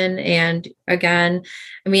representation, and again,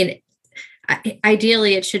 I mean,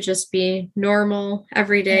 ideally it should just be normal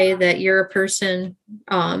every day that you're a person,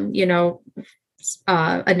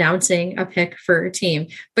 announcing a pick for a team.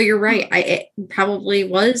 But you're right. It probably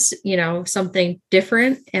was, something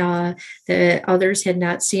different that others had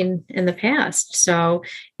not seen in the past. So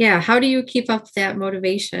yeah, how do you keep up that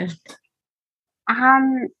motivation?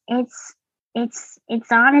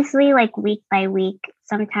 It's honestly week by week.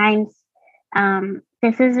 Sometimes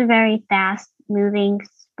this is a very fast moving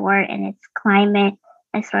sport, and its climate,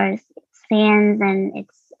 as far as its fans and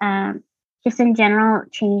its just in general,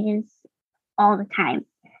 changes all the time.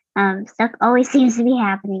 Stuff always seems to be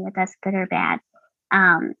happening with us, good or bad.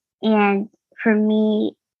 And for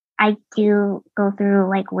me, I do go through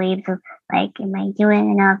like waves of like, am I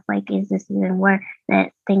doing enough? Like, is this even worth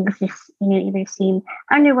that things just, either seem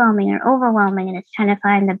underwhelming or overwhelming, and it's trying to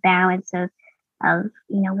find the balance of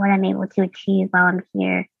what I'm able to achieve while I'm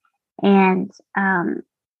here. And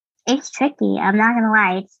it's tricky. I'm not gonna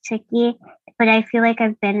lie, it's tricky, but I feel like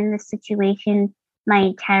I've been in this situation my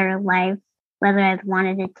entire life, whether I've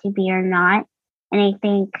wanted it to be or not. And I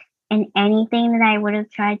think in anything that I would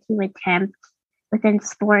have tried to attempt within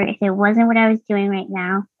sport, if it wasn't what I was doing right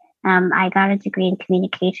now, I got a degree in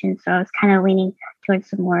communication, so I was kind of leaning towards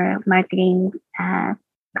some more marketing,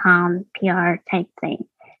 comm, PR type thing.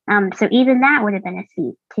 So even that would have been a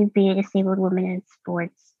feat, to be a disabled woman in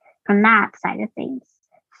sports from that side of things.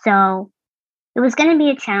 So it was going to be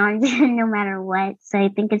a challenge no matter what. So I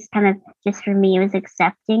think it's kind of just for me, it was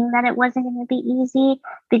accepting that it wasn't going to be easy,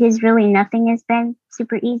 because really nothing has been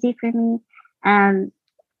super easy for me. And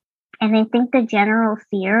I think the general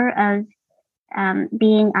fear of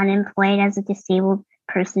being unemployed as a disabled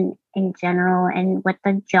person in general, and what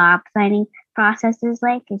the job finding process is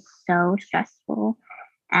like, is so stressful.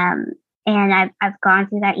 And I've gone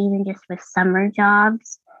through that even just with summer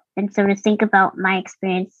jobs. And so to think about my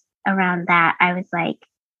experience around that, I was like,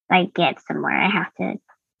 I get somewhere, I have to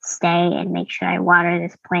stay and make sure I water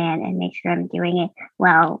this plant and make sure I'm doing it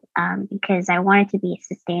well, because I want it to be a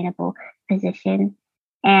sustainable position.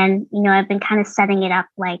 And, I've been kind of setting it up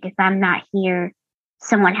like, if I'm not here,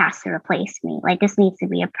 someone has to replace me. Like, this needs to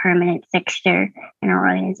be a permanent fixture in our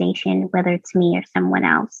organization, whether it's me or someone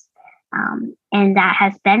else. And that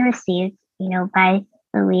has been received, by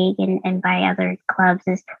the league and by other clubs,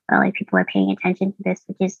 as well. Like, people are paying attention to this,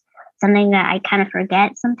 which is something that I kind of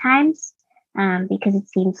forget sometimes, because it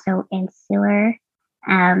seems so insular.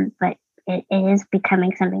 But it is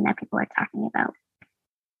becoming something that people are talking about.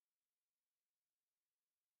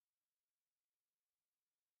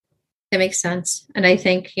 That makes sense. And I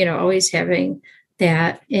think, always having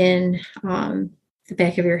that in the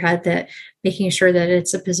back of your head, that making sure that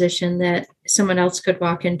it's a position that someone else could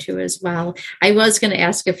walk into as well. I was going to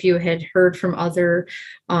ask if you had heard from other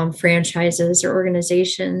franchises or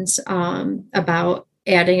organizations about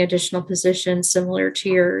adding additional positions similar to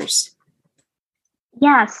yours.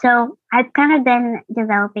 Yeah, so I've kind of been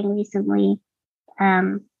developing recently,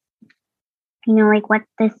 like what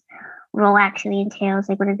this role actually entails,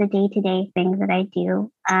 like what are the day-to-day things that I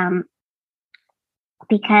do,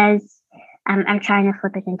 because I'm trying to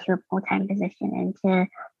flip it into a full-time position, and to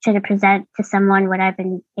try to present to someone what I've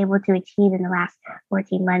been able to achieve in the last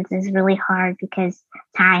 14 months is really hard, because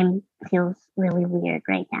time feels really weird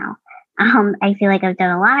right now. I feel like I've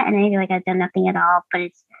done a lot, and I feel like I've done nothing at all, but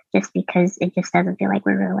it's just because it just doesn't feel like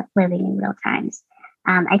we're living in real times.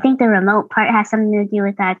 I think the remote part has something to do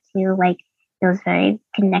with that too. Like, feels very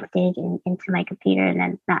connected into my computer, and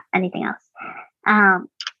then not anything else.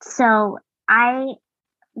 So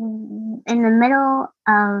in the middle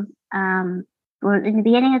of, or in the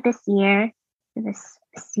beginning of this year, this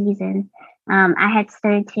season, I had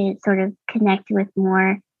started to sort of connect with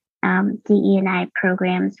more DE&I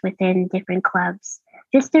programs within different clubs,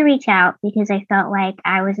 just to reach out, because I felt like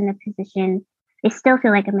I was in a position, I still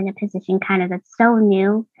feel like I'm in a position kind of that's so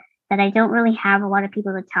new that I don't really have a lot of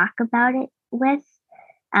people to talk about it with.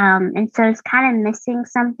 And so it's kind of missing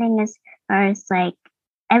something, as far as like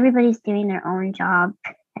everybody's doing their own job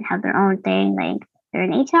and have their own thing. Like, they're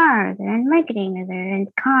in HR, or they're in marketing, or they're in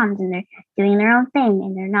comms, and they're doing their own thing,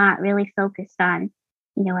 and they're not really focused on,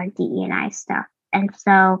 our DE&I stuff. And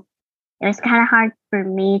so it was kind of hard for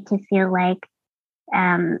me to feel like,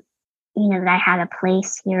 that I had a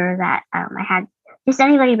place here, that I had just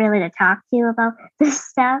anybody really to talk to about this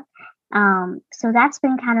stuff. So that's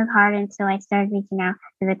been kind of hard. And so I started reaching out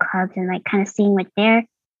to the clubs and like kind of seeing what their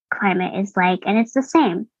climate is like. And it's the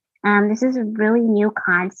same. This is a really new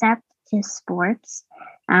concept to sports,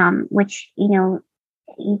 which, you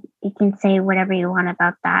can say whatever you want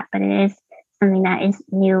about that, but it is something that is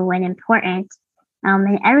new and important.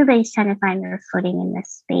 And everybody's trying to find their footing in this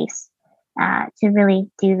space, to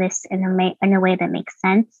really do this in a way that makes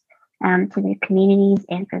sense, to their communities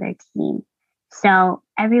and for their team. So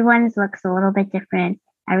everyone's looks a little bit different.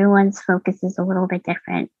 Everyone's focus is a little bit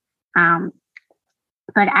different.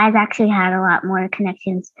 But I've actually had a lot more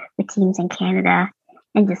connections with teams in Canada,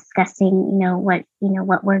 and discussing,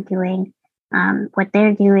 what we're doing, what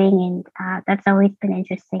they're doing. And that's always been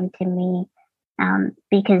interesting to me,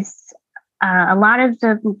 because a lot of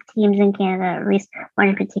the teams in Canada, or at least one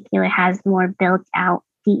in particular, has more built out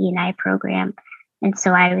DE&I program. And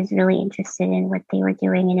so I was really interested in what they were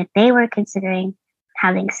doing, and if they were considering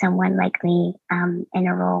having someone like me in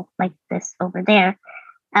a role like this over there.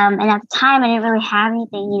 And at the time, I didn't really have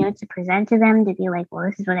anything, to present to them to be like, well,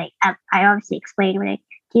 this is what I obviously explained what I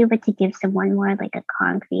do, but to give someone more like a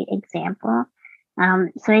concrete example.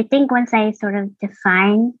 So I think once I sort of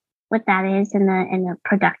define what that is in a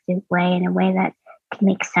productive way, in a way that can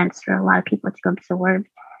make sense for a lot of people to absorb,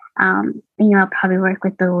 I'll probably work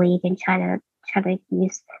with the league and try to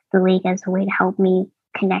use the league as a way to help me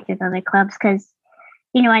connect with other clubs. Because,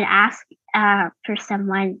 I'd ask for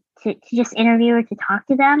someone to just interview or to talk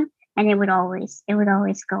to them, and it would always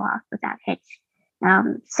go off without hitch.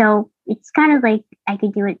 So it's kind of like I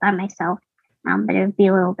could do it by myself, but it would be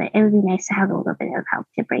nice to have a little bit of help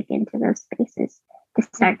to break into those spaces to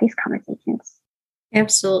start these conversations.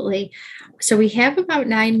 Absolutely. So we have about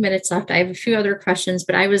 9 minutes left. I have a few other questions,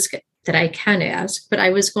 that I can ask, but I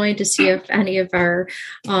was going to see if any of our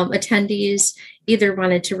attendees either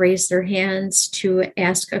wanted to raise their hands to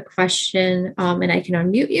ask a question, and I can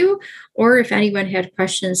unmute you, or if anyone had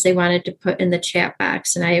questions they wanted to put in the chat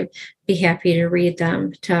box, and I'd be happy to read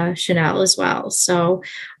them to Chanel as well. So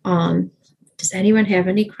does anyone have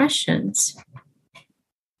any questions?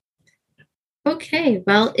 Okay,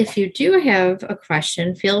 well, if you do have a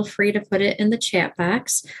question, feel free to put it in the chat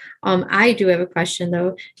box. I do have a question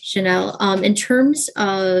though, Chanel, in terms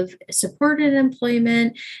of supported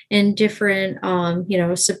employment and different,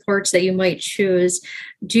 supports that you might choose.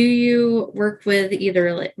 Do you work with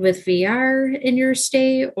either with VR in your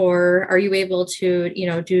state, or are you able to,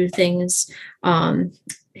 do things, I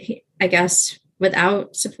guess,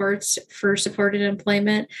 without supports for supported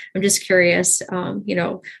employment? I'm just curious,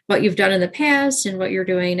 what you've done in the past and what you're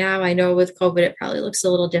doing now. I know with COVID, it probably looks a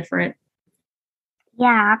little different.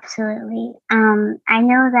 Yeah, absolutely. I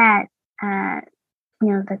know that,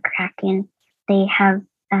 the Kraken, they have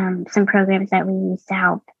some programs that we use to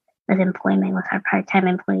help with employment with our part-time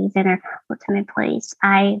employees and our full-time employees.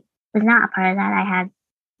 I was not a part of that. I had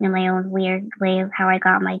my own weird way of how I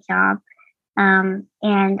got my job.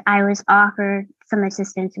 And I was offered some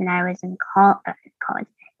assistance when I was in college,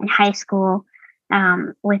 in high school,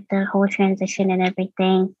 with the whole transition and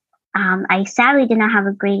everything. I sadly did not have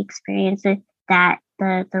a great experience with that.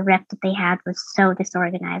 The rep that they had was so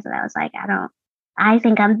disorganized that I was like, I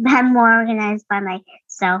think I'm more organized by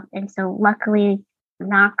myself. And so luckily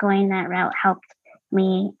not going that route helped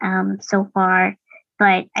me, so far.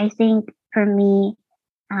 But I think for me,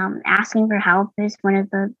 asking for help is one of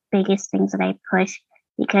the biggest things that I push,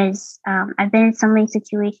 because I've been in so many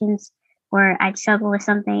situations where I'd struggle with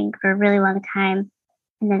something for a really long time,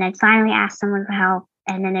 and then I'd finally ask someone for help,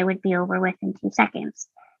 and then it would be over with in 2 seconds.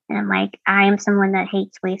 And I'm like, I am someone that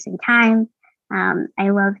hates wasting time. I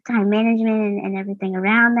love time management and everything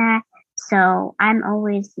around that. So I'm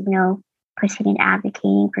always, pushing and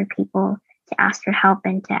advocating for people to ask for help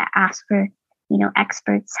and to ask for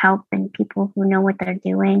experts help and people who know what they're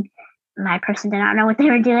doing. My person did not know what they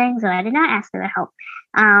were doing, so I did not ask for their help.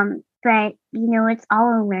 But it's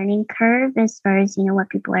all a learning curve as far as what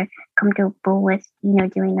people are comfortable with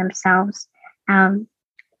doing themselves.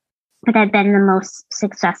 But I've been the most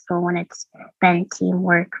successful when it's been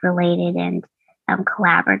teamwork related and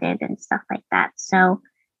collaborative and stuff like that. So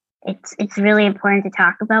it's really important to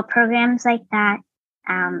talk about programs like that.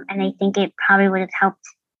 And I think it probably would have helped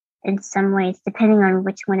in some ways, depending on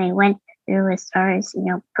which one I went through, as far as,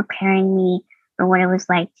 preparing me for what it was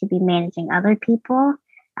like to be managing other people.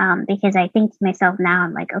 Because I think to myself now,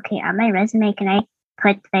 I'm like, okay, on my resume, can I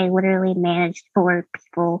put that I literally managed 4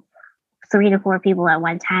 people, 3 to 4 people at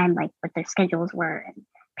one time, like what their schedules were and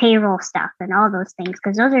payroll stuff and all those things.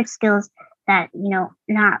 Because those are skills that,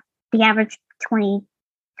 not the average 20,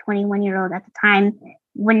 21-year-old at the time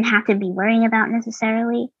wouldn't have to be worrying about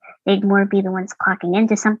necessarily. They'd more be the ones clocking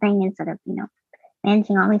into something instead of,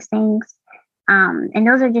 managing all these things. And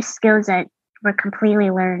those are just skills that were completely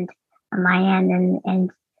learned on my end.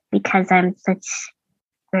 And because I'm such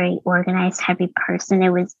a very organized, heavy person, it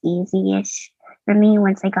was easy-ish for me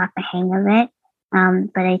once I got the hang of it.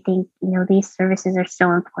 But I think, these services are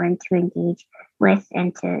so important to engage with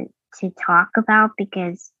and to talk about,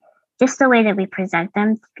 because just the way that we present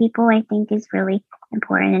them to people, I think, is really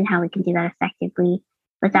important, and how we can do that effectively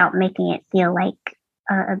without making it feel like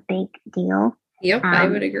a big deal. Yep, I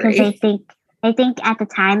would agree. Because I think at the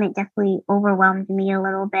time it definitely overwhelmed me a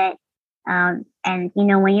little bit. And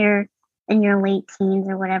when you're in your late teens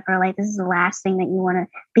or whatever, like, this is the last thing that you want to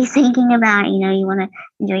be thinking about. You want to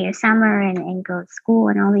enjoy your summer and go to school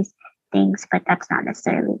and all these things, but that's not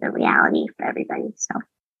necessarily the reality for everybody. So.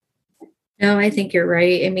 No, I think you're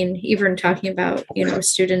right. I mean, even talking about,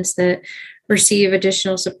 students that receive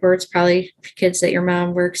additional supports, probably kids that your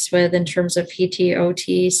mom works with in terms of PT,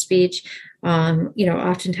 OT, speech,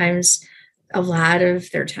 oftentimes a lot of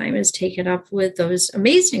their time is taken up with those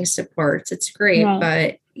amazing supports. It's great, Right.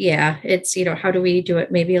 but yeah, it's, how do we do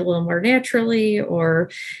it maybe a little more naturally, or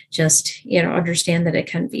just, understand that it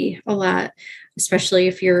can be a lot, especially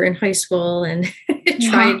if you're in high school and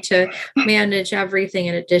trying to manage everything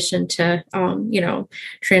in addition to,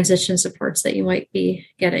 transition supports that you might be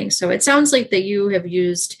getting. So it sounds like that you have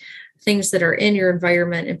used things that are in your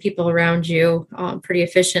environment and people around you pretty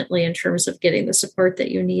efficiently in terms of getting the support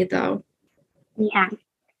that you need, though. Yeah.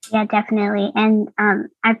 Yeah, definitely. And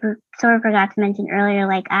sort of forgot to mention earlier,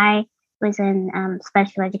 like I was in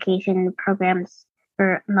special education programs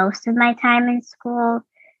for most of my time in school.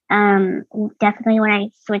 Definitely when I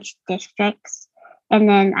switched districts. And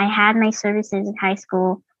then I had my services in high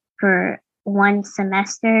school for one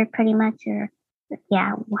semester pretty much, or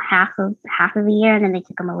half of the year, and then they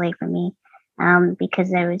took them away from me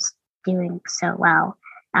because I was doing so well.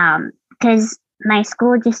 Because my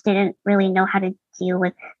school just didn't really know how to deal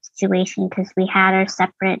with situation, because we had our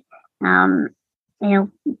separate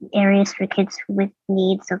areas for kids with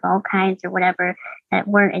needs of all kinds or whatever that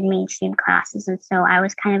weren't in mainstream classes. And so I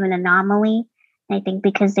was kind of an anomaly. I think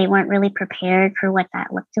because they weren't really prepared for what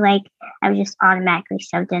that looked like, I was just automatically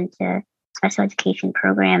shoved into special education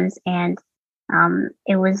programs, and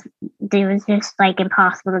it was just like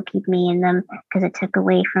impossible to keep me in them because it took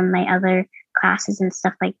away from my other classes and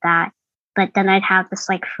stuff like that. But then I'd have this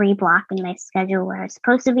like free block in my schedule where I was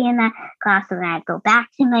supposed to be in that class, and then I'd go back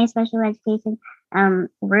to my special education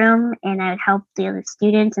room, and I would help the other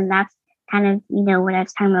students. And that's kind of, what I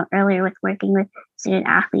was talking about earlier with working with student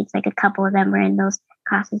athletes. Like a couple of them were in those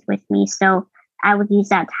classes with me. So I would use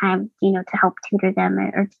that time, to help tutor them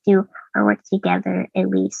or to do our work together at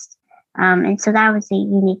least. And so that was a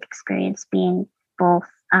unique experience being both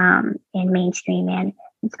in mainstream and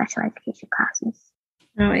in special education classes.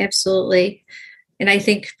 Oh, absolutely. And I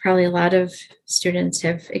think probably a lot of students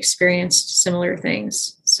have experienced similar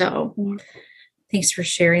things. So thanks for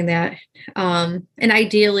sharing that. And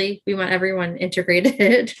ideally, we want everyone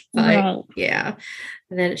integrated, but yeah,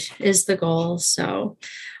 that is the goal. So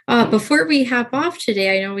before we hop off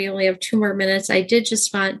today, I know we only have 2 more minutes. I did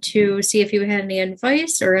just want to see if you had any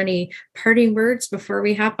advice or any parting words before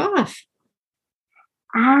we hop off.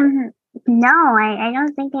 No, I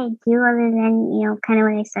don't think I do, other than, kind of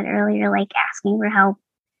what I said earlier, like asking for help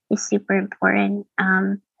is super important.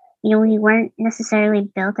 We weren't necessarily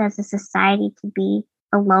built as a society to be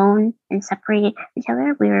alone and separated from each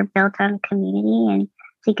other. We were built on community and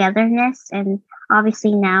togetherness. And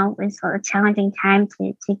obviously now is a challenging time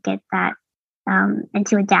to get that and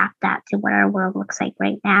to adapt that to what our world looks like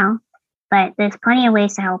right now. But there's plenty of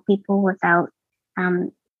ways to help people without,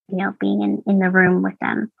 being in the room with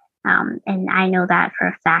them. And I know that for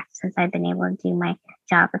a fact, since I've been able to do my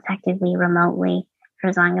job effectively remotely for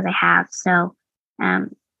as long as I have. So,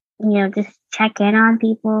 just check in on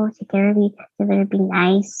people, take care of each other, be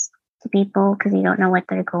nice to people because you don't know what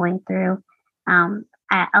they're going through.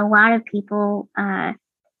 A lot of people,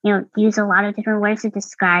 use a lot of different words to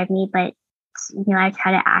describe me, but, I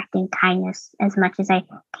try to act in kindness as much as I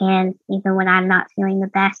can, even when I'm not feeling the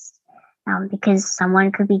best, because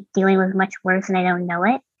someone could be dealing with much worse and I don't know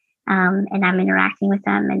it. And I'm interacting with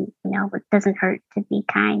them, and it doesn't hurt to be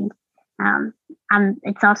kind.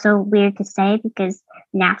 It's also weird to say because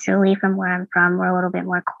naturally from where I'm from, we're a little bit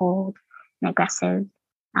more cold and aggressive.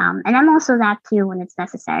 And I'm also that too when it's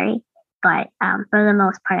necessary. But for the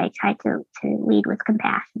most part, I try to lead with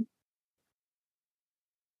compassion.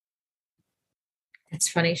 That's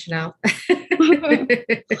funny, Chanel.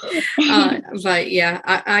 But yeah,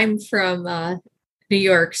 I'm from New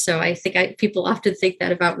York, so I think people often think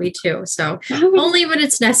that about me too. So only when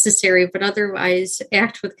it's necessary, but otherwise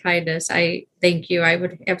act with kindness. I thank you. I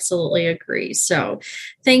would absolutely agree. So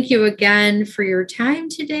thank you again for your time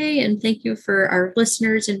today, and thank you for our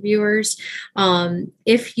listeners and viewers.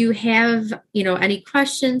 If you have, any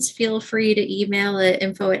questions, feel free to email at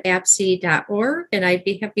info@apse.org, and I'd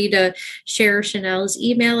be happy to share Chanel's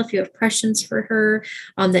email if you have questions for her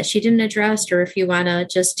that she didn't address, or if you want to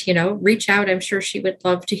just, reach out. I'm sure she would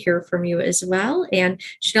love to hear from you as well. And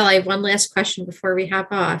Chanel, I have one last question before we hop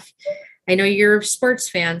off. I know you're a sports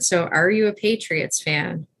fan, so are you a Patriots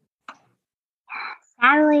fan?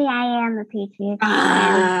 Sadly, I am a Patriots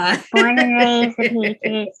fan. Born and raised a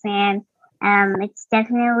Patriots fan. It's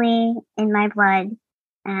definitely in my blood.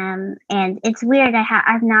 And it's weird.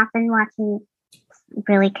 I've not been watching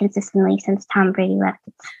really consistently since Tom Brady left.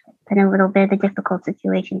 It's been a little bit of a difficult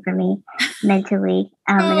situation for me mentally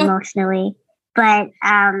and emotionally. But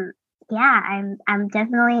I'm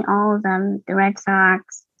definitely all of them. The Red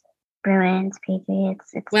Sox, Bruins,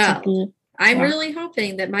 Patriots. It's well, I'm really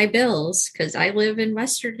hoping that my Bills, because I live in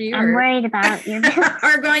Western New York, I'm worried about your Bills.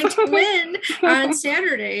 are going to win on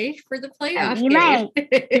Saturday for the playoff You game.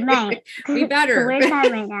 You might. We better. So we're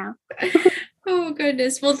time right now. Oh,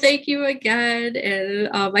 goodness. Well, thank you again. And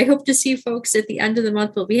I hope to see folks at the end of the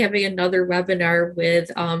month. We'll be having another webinar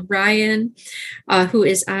with Ryan, who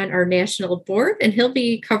is on our national board, and he'll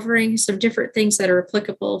be covering some different things that are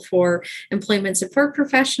applicable for employment support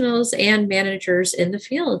professionals and managers in the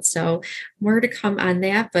field. So more to come on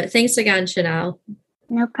that. But thanks again, Chanel.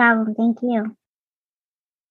 No problem. Thank you.